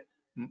make it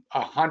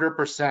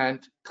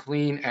 100%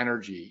 clean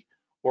energy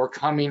or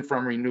coming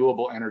from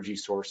renewable energy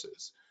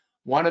sources.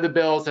 One of the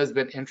bills has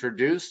been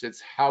introduced.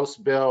 It's House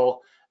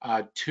Bill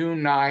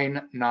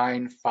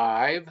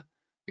 2995.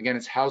 Again,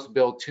 it's House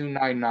Bill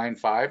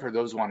 2995 for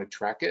those who want to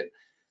track it.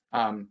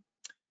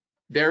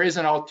 There is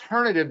an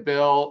alternative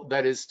bill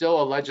that is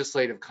still a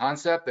legislative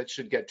concept that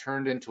should get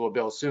turned into a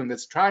bill soon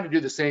that's trying to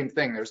do the same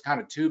thing. There's kind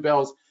of 2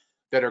 bills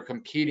that are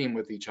competing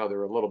with each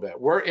other a little bit.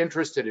 We're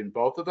interested in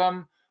both of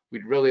them.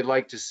 We'd really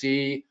like to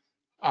see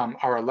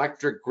our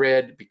electric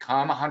grid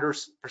become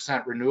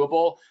 100%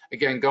 renewable.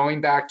 Again,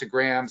 going back to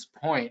Graham's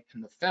point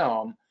in the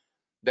film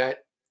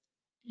that,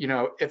 you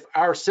know, if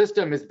our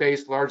system is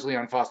based largely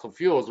on fossil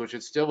fuels, which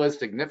it still is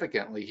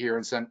significantly here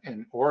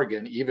in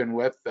Oregon, even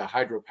with the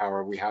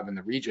hydropower we have in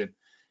the region,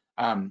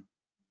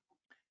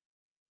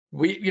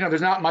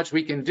 there's not much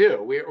we can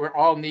do. We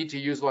all need to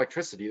use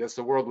electricity. That's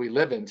the world we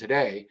live in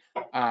today.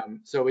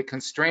 So it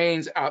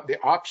constrains out the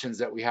options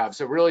that we have.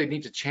 So we really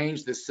need to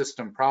change this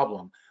system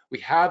problem. We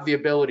have the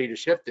ability to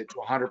shift it to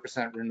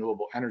 100%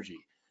 renewable energy.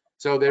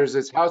 So there's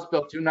this House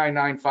Bill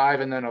 2995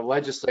 and then a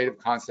legislative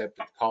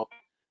concept called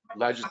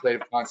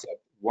Legislative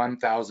Concept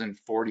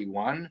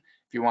 1041, if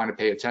you want to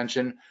pay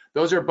attention.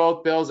 Those are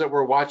both bills that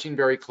we're watching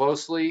very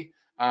closely.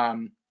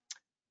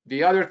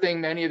 The other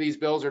thing many of these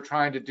bills are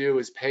trying to do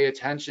is pay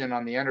attention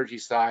on the energy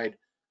side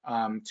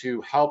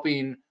to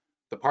helping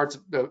the parts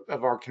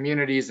of our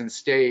communities and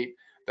state,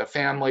 the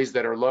families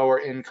that are lower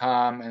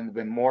income and have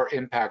been more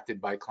impacted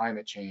by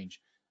climate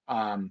change.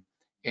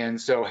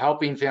 And so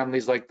helping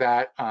families like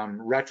that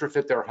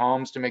retrofit their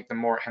homes to make them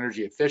more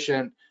energy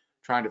efficient,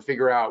 trying to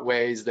figure out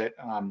ways that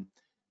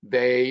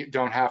they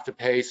don't have to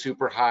pay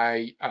super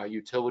high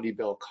utility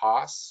bill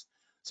costs.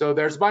 So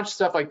there's a bunch of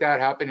stuff like that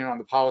happening on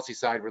the policy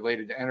side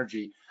related to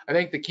energy. I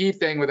think the key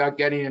thing, without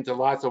getting into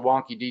lots of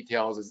wonky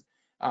details, is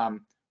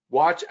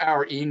watch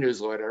our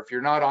e-newsletter. If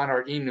you're not on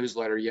our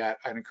e-newsletter yet,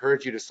 I'd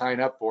encourage you to sign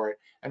up for it.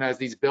 And as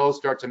these bills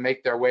start to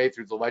make their way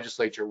through the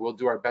legislature, we'll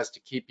do our best to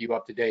keep you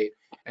up to date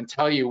and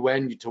tell you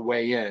when to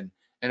weigh in.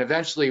 And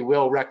eventually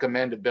we'll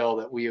recommend a bill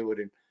that we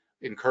would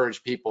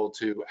encourage people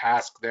to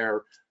ask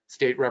their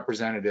state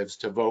representatives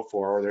to vote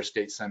for, or their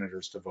state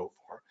senators to vote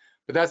for.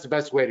 But that's the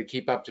best way to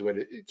keep up to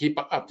it, keep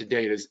up to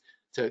date, is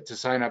to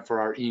sign up for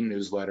our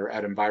e-newsletter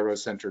at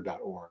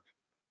envirocenter.org.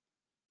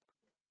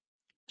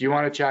 Do you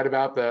want to chat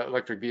about the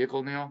electric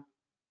vehicle, Neil?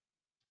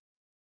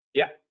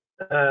 Yeah,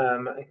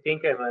 I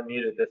think I'm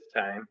unmuted this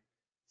time.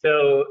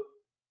 So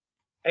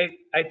I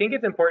think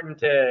it's important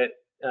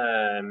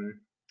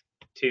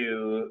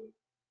to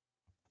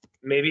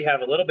maybe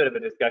have a little bit of a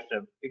discussion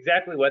of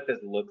exactly what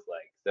this looks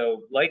like.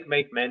 So like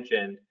Mike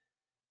mentioned,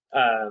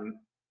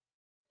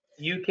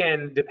 you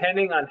can,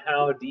 depending on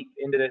how deep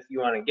into this you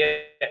want to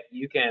get,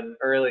 you can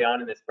early on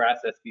in this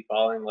process be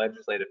following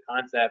legislative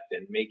concept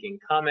and making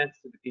comments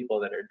to the people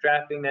that are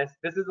drafting this.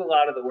 This is a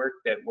lot of the work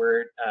that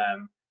we're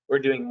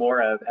doing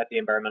more of at the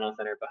Environmental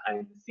Center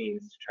behind the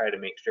scenes to try to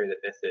make sure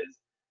that this is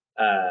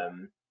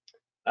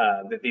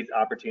that these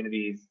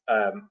opportunities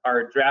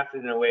are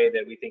drafted in a way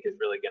that we think is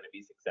really going to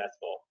be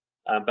successful.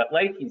 But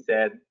like he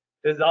said,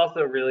 this is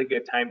also a really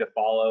good time to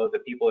follow the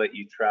people that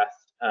you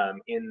trust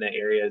in the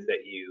areas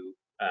that you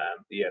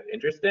have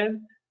interest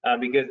in,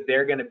 because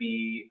they're going to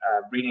be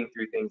reading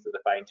through things with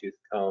a fine-tooth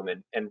comb,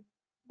 and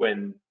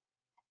when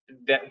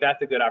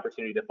that's a good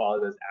opportunity to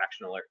follow those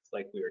action alerts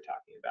like we were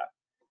talking about.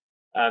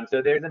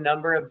 So there's a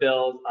number of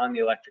bills on the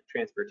electric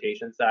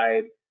transportation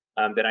side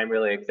that I'm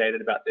really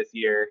excited about this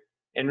year,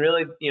 and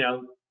really, you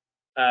know,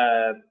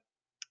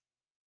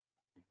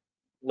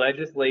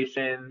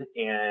 legislation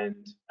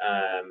and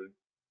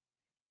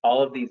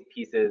all of these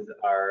pieces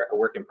are a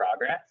work in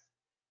progress.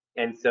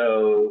 And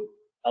so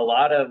a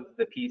lot of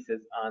the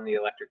pieces on the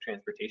electric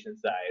transportation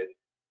side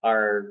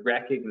are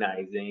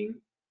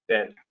recognizing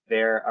that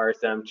there are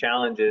some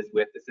challenges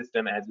with the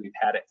system as we've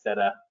had it set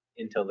up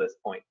until this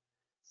point.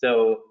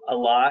 So a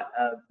lot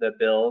of the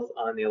bills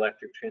on the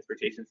electric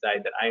transportation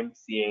side that I'm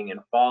seeing and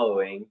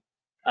following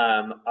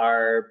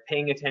are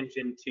paying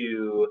attention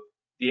to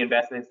the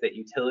investments that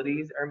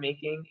utilities are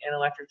making in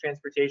electric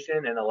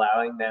transportation and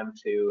allowing them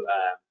to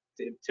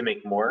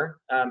make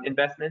more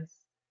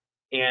investments,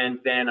 and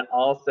then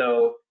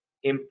also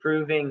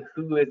improving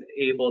who is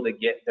able to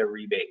get the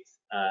rebates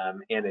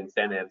and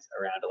incentives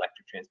around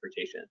electric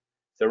transportation.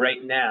 So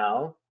right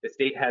now, the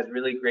state has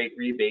really great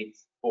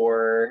rebates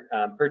for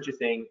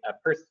purchasing a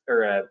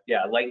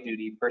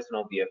light-duty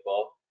personal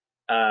vehicle,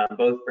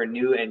 both for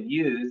new and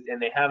used, and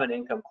they have an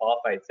income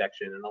qualified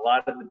section. And a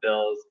lot of the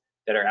bills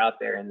that are out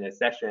there in this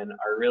session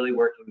are really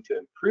working to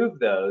improve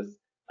those,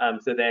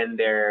 so then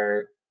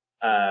they're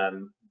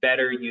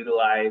better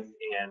utilized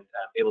and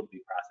able to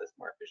be processed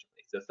more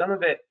efficiently. So some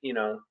of it,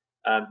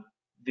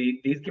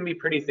 these can be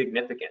pretty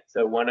significant.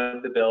 So one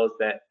of the bills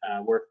that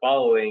we're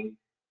following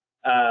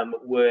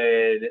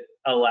would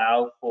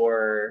allow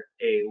for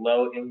a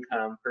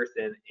low-income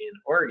person in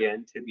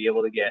Oregon to be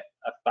able to get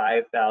a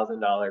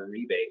 $5,000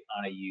 rebate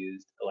on a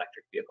used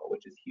electric vehicle,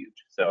 which is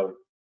huge. So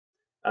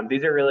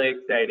these are really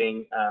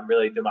exciting,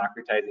 really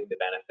democratizing the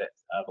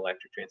benefits of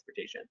electric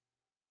transportation.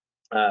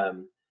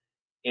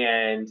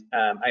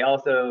 I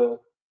also,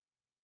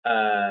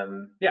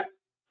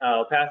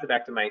 I'll pass it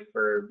back to Mike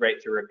for right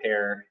to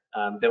repair.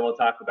 Then we'll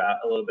talk about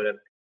a little bit of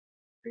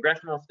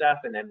congressional stuff,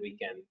 and then we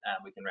can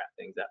wrap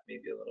things up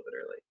maybe a little bit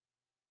early.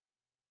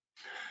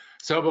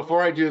 So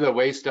before I do the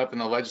waste stuff in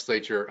the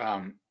legislature,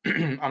 I'm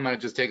going to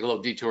just take a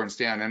little detour and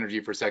stay on energy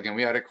for a second.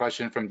 We had a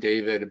question from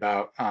David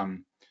about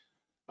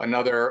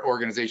another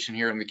organization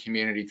here in the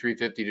community,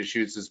 350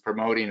 Deschutes, is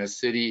promoting a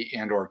city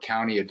and or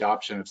county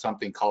adoption of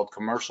something called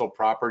commercial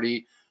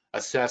property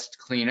assessed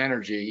clean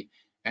energy.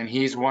 And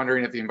he's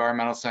wondering if the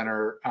Environmental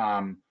Center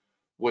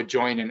would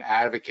join in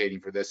advocating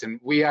for this. And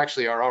we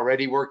actually are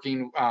already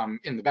working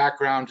in the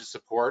background to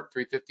support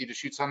 350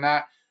 Deschutes on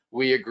that.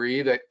 We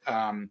agree that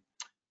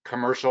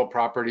commercial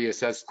property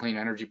assessed clean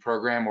energy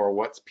program, or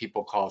what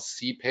people call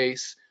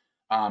CPACE,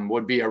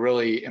 would be a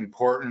really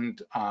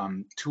important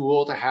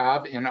tool to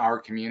have in our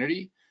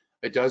community.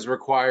 It does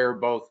require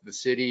both the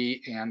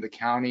city and the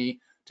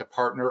county to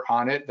partner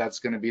on it. That's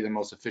going to be the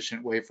most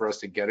efficient way for us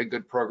to get a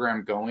good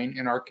program going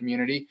in our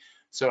community.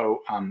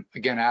 So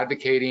again,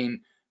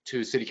 advocating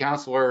to city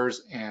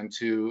councilors and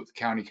to the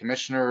county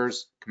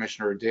commissioners,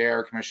 Commissioner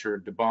Adair, Commissioner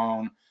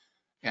DeBone,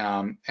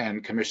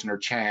 and Commissioner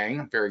Chang.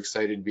 I'm very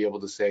excited to be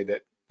able to say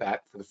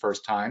that for the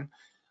first time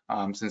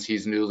since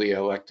he's newly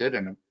elected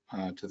and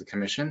to the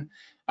commission.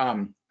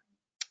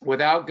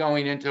 Without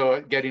going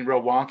into getting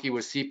real wonky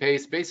with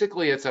CPACE,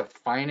 basically it's a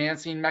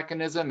financing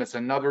mechanism. It's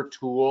another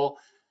tool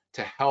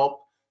to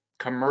help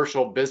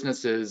commercial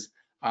businesses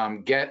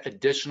get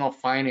additional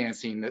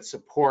financing that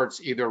supports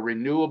either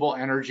renewable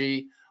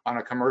energy on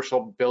a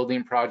commercial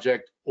building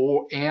project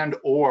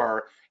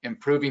or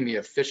improving the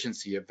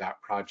efficiency of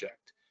that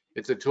project.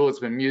 It's a tool that's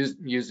been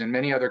used in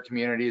many other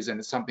communities, and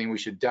it's something we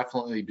should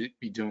definitely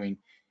be doing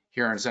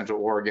here in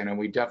Central Oregon, and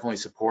we definitely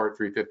support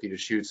 350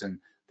 Deschutes and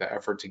the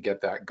effort to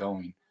get that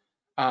going.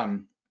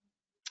 On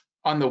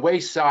the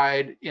waste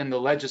side in the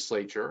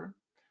legislature,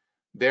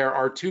 there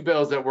are two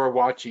bills that we're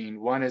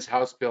watching. One is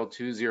House Bill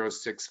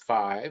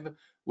 2065,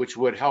 which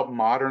would help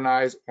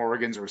modernize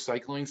Oregon's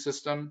recycling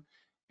system.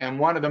 And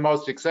one of the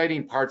most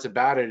exciting parts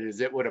about it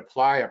is it would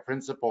apply a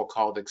principle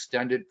called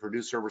extended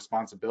producer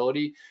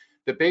responsibility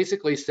that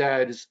basically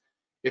says,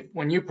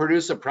 when you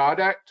produce a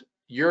product,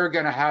 you're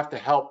going to have to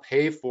help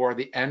pay for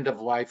the end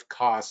of life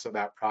costs of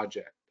that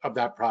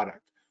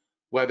product,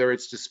 whether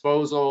it's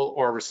disposal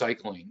or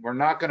recycling. We're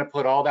not going to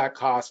put all that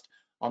cost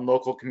on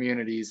local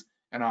communities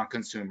and on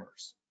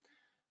consumers.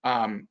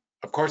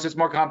 Of course, it's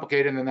more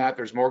complicated than that.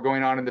 There's more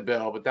going on in the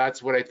bill, but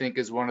that's what I think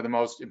is one of the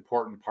most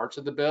important parts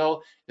of the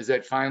bill, is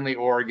that finally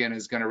Oregon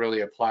is going to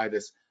really apply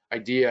this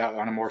idea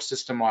on a more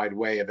system-wide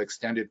way of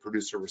extended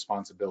producer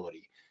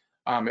responsibility.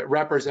 It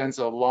represents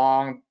a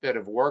long bit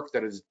of work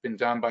that has been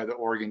done by the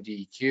Oregon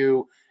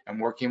DEQ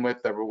and working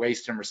with the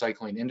waste and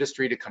recycling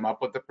industry to come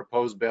up with the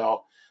proposed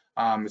bill.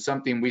 It's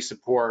something we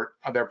support.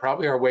 There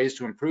probably are ways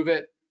to improve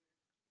it,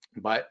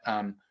 but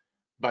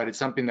it's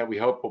something that we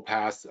hope will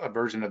pass a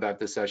version of that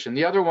this session.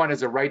 The other one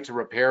is a right to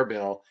repair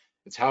bill.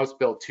 It's House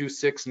Bill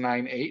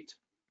 2698.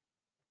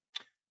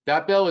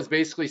 That bill is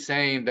basically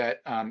saying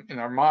that in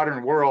our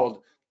modern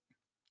world,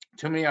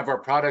 too many of our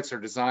products are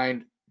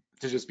designed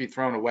to just be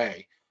thrown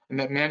away, and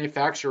that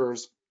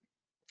manufacturers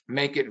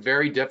make it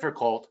very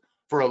difficult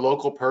for a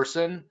local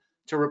person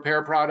to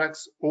repair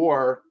products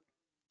or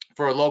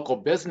for a local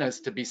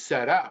business to be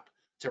set up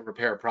to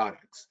repair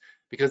products,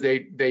 because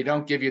they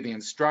don't give you the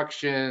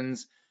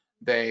instructions.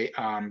 They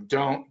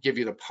don't give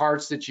you the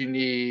parts that you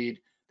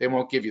need. They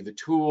won't give you the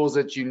tools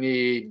that you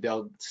need.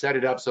 They'll set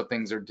it up so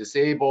things are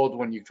disabled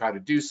when you try to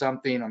do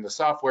something on the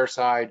software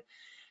side.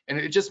 And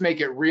it just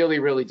make it really,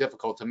 really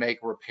difficult to make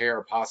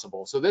repair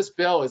possible. So this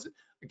bill is,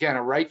 again,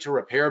 a right to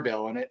repair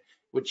bill, and it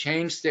would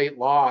change state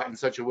law in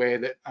such a way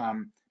that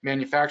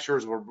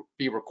manufacturers will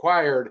be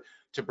required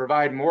to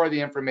provide more of the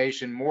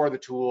information, more of the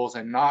tools,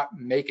 and not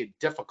make it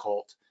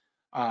difficult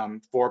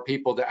for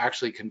people to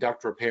actually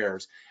conduct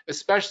repairs,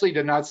 especially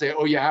to not say,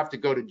 oh, you have to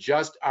go to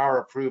just our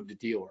approved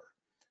dealer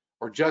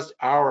or just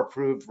our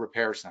approved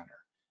repair center.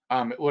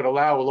 It would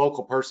allow a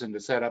local person to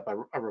set up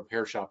a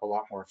repair shop a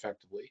lot more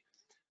effectively.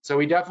 So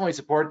we definitely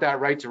support that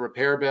right to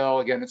repair bill.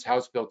 Again, it's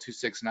House Bill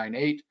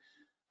 2698.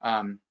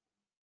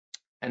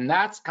 And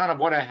that's kind of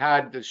what I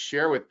had to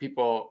share with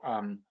people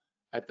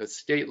at the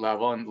state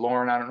level. And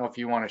Lauren, I don't know if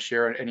you want to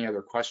share any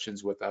other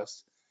questions with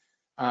us.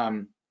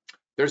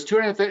 There's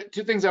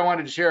two things I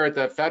wanted to share at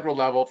the federal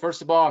level.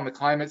 First of all, on the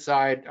climate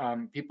side,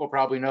 people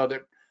probably know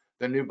that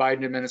the new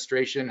Biden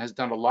administration has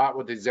done a lot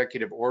with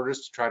executive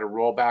orders to try to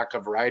roll back a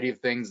variety of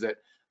things that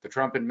the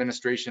Trump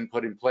administration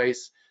put in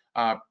place.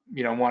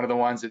 One of the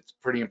ones that's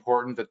pretty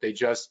important that they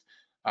just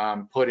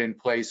put in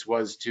place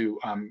was to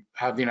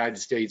have the United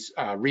States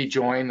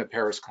rejoin the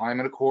Paris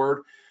Climate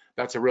Accord.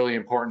 That's a really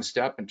important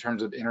step in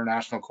terms of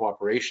international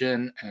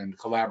cooperation and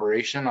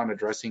collaboration on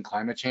addressing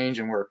climate change,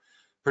 and we're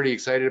pretty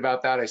excited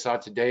about that. I saw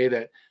today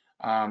that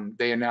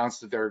they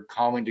announced that they're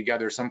calling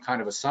together some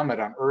kind of a summit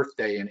on Earth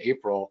Day in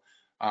April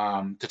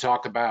to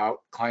talk about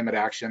climate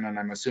action, and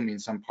I'm assuming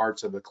some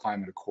parts of the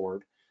climate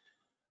accord.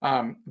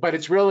 But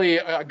it's really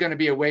going to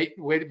be a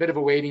bit of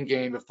a waiting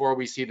game before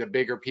we see the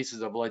bigger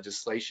pieces of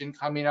legislation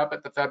coming up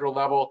at the federal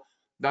level.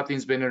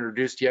 Nothing's been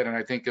introduced yet, and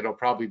I think it'll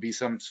probably be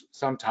some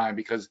time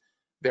because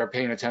they're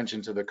paying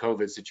attention to the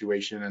COVID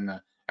situation and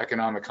the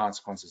economic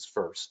consequences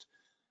first.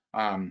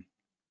 On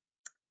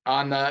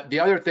the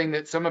other thing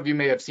that some of you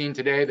may have seen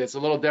today that's a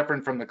little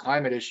different from the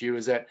climate issue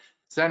is that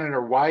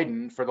Senator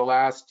Wyden, for the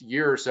last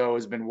year or so,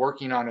 has been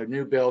working on a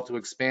new bill to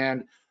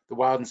expand the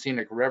wild and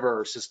scenic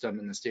river system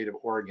in the state of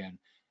Oregon.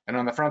 And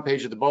on the front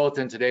page of the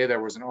bulletin today,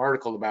 there was an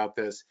article about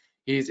this.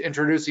 He's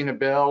introducing a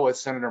bill with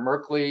Senator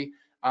Merkley,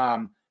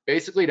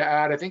 basically to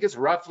add, I think it's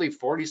roughly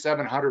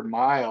 4,700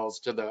 miles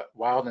to the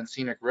wild and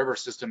scenic river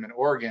system in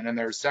Oregon. And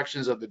there's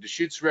sections of the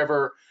Deschutes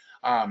River,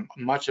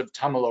 much of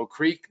Tumalo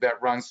Creek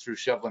that runs through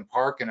Shevlin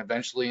Park and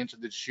eventually into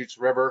the Deschutes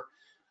River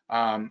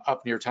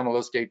up near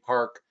Tumalo State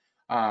Park,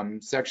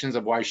 sections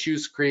of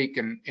Waichuse Creek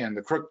and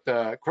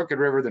the Crooked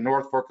River, the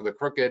North Fork of the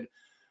Crooked,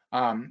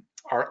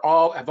 have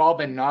all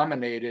been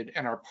nominated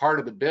and are part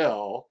of the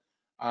bill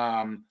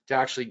to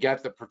actually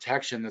get the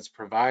protection that's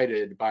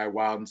provided by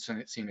wild and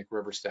scenic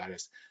river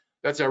status.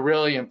 That's a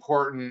really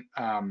important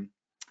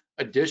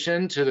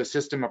addition to the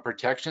system of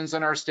protections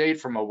in our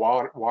state from a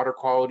water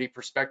quality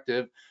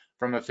perspective,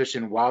 from a fish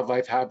and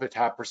wildlife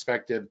habitat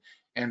perspective,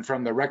 and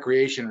from the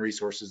recreation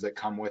resources that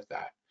come with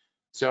that.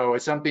 So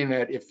it's something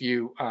that if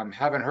you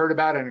haven't heard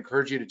about, I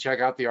encourage you to check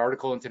out the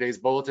article in today's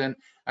bulletin.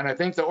 And I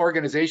think the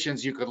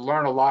organizations you could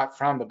learn a lot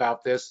from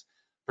about this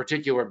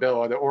particular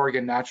bill are the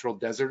Oregon Natural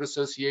Desert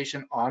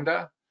Association,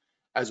 ONDA,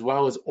 as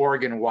well as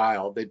Oregon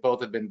Wild. They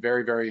both have been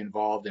very, very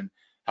involved in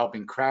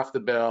helping craft the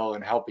bill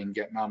and helping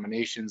get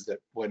nominations that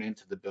went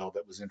into the bill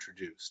that was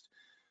introduced.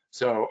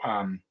 So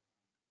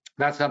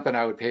that's something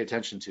I would pay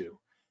attention to.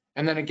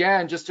 And then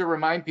again, just to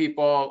remind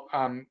people,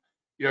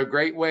 a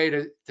great way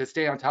to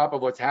stay on top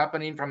of what's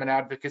happening from an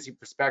advocacy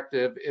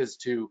perspective is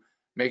to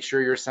make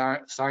sure you're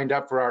signed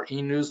up for our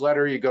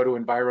e-newsletter. You go to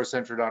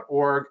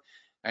envirocenter.org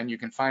and you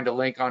can find a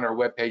link on our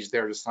webpage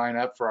there to sign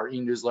up for our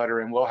e-newsletter.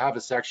 And we'll have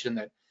a section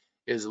that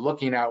is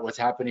looking at what's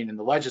happening in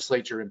the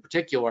legislature in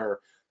particular,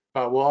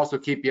 but we'll also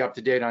keep you up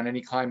to date on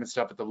any climate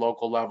stuff at the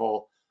local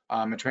level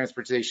and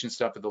transportation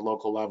stuff at the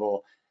local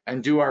level,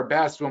 and do our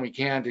best when we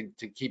can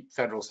to keep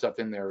federal stuff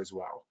in there as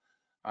well.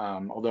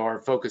 Although our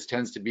focus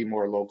tends to be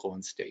more local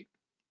and state.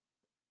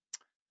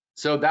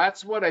 So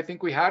that's what I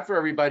think we had for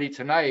everybody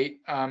tonight.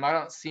 I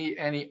don't see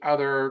any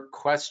other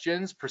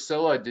questions.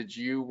 Priscilla, did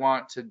you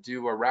want to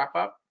do a wrap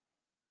up?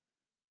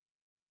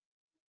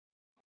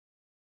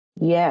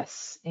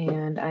 Yes,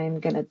 and I'm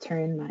gonna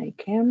turn my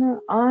camera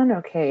on.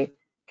 Okay,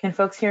 can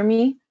folks hear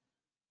me?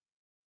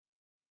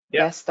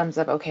 Yep. Yes, thumbs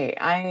up. Okay,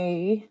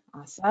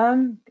 awesome.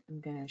 I'm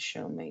gonna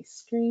show my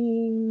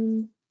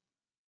screen.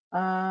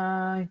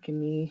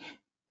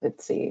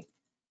 Let's see.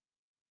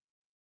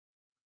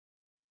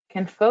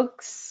 Can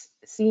folks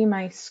see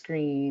my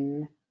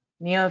screen?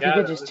 Neil, if you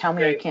could just tell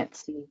me I can't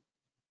see.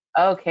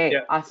 Okay,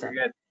 awesome.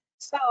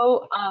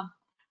 So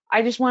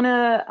I just want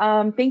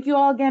to thank you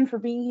all again for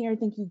being here.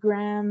 Thank you,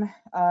 Graham.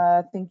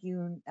 Thank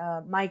you,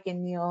 Mike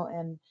and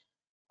Neil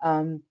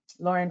and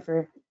Lauren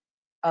for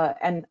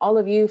and all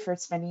of you for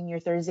spending your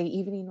Thursday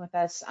evening with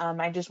us.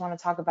 I just want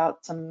to talk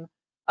about some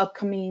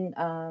upcoming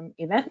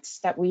events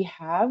that we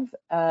have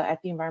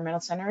at the Environmental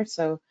Center.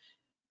 So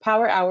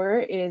Power Hour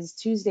is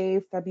Tuesday,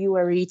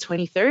 February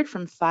 23rd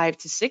from 5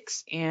 to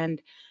 6.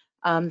 And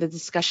the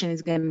discussion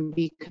is going to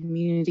be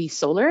community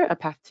solar, a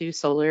path to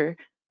solar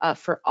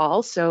for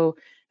all. So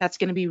that's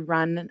going to be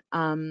ran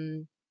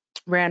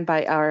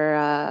by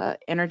our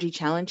Energy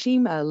Challenge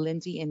team,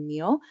 Lindsay and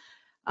Neil.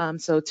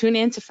 So tune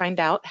in to find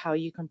out how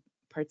you can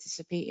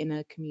participate in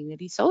a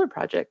community solar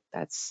project.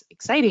 That's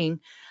exciting.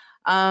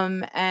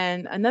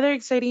 And another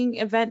exciting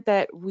event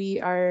that we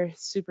are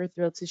super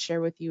thrilled to share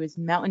with you is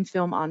Mountain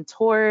Film on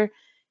Tour.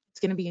 It's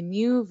going to be a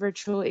new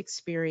virtual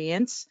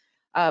experience.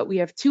 We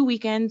have 2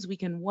 weekends,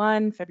 weekend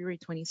 1, February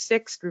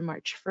 26th through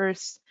March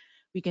 1st,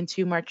 weekend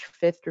 2, March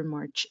 5th through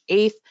March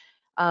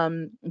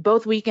 8th.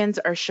 Both weekends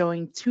are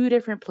showing 2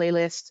 different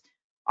playlists,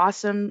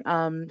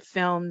 awesome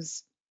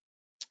films,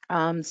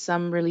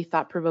 some really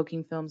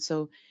thought-provoking films.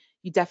 So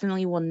you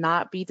definitely will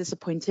not be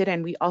disappointed.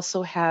 And we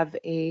also have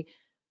a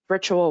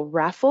virtual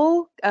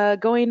raffle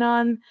going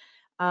on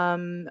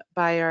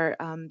by our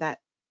that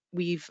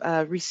we've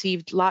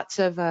received lots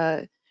of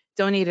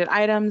donated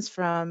items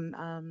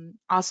from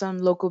awesome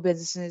local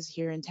businesses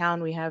here in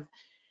town. We have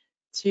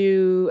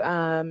 2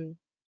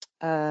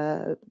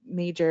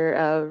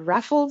 major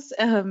raffles,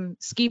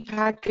 ski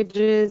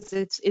packages.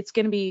 It's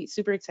going to be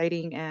super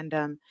exciting.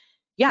 And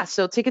yeah,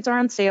 so tickets are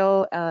on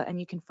sale, and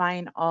you can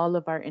find all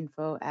of our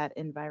info at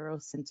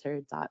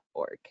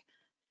envirocenter.org.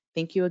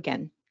 Thank you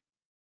again.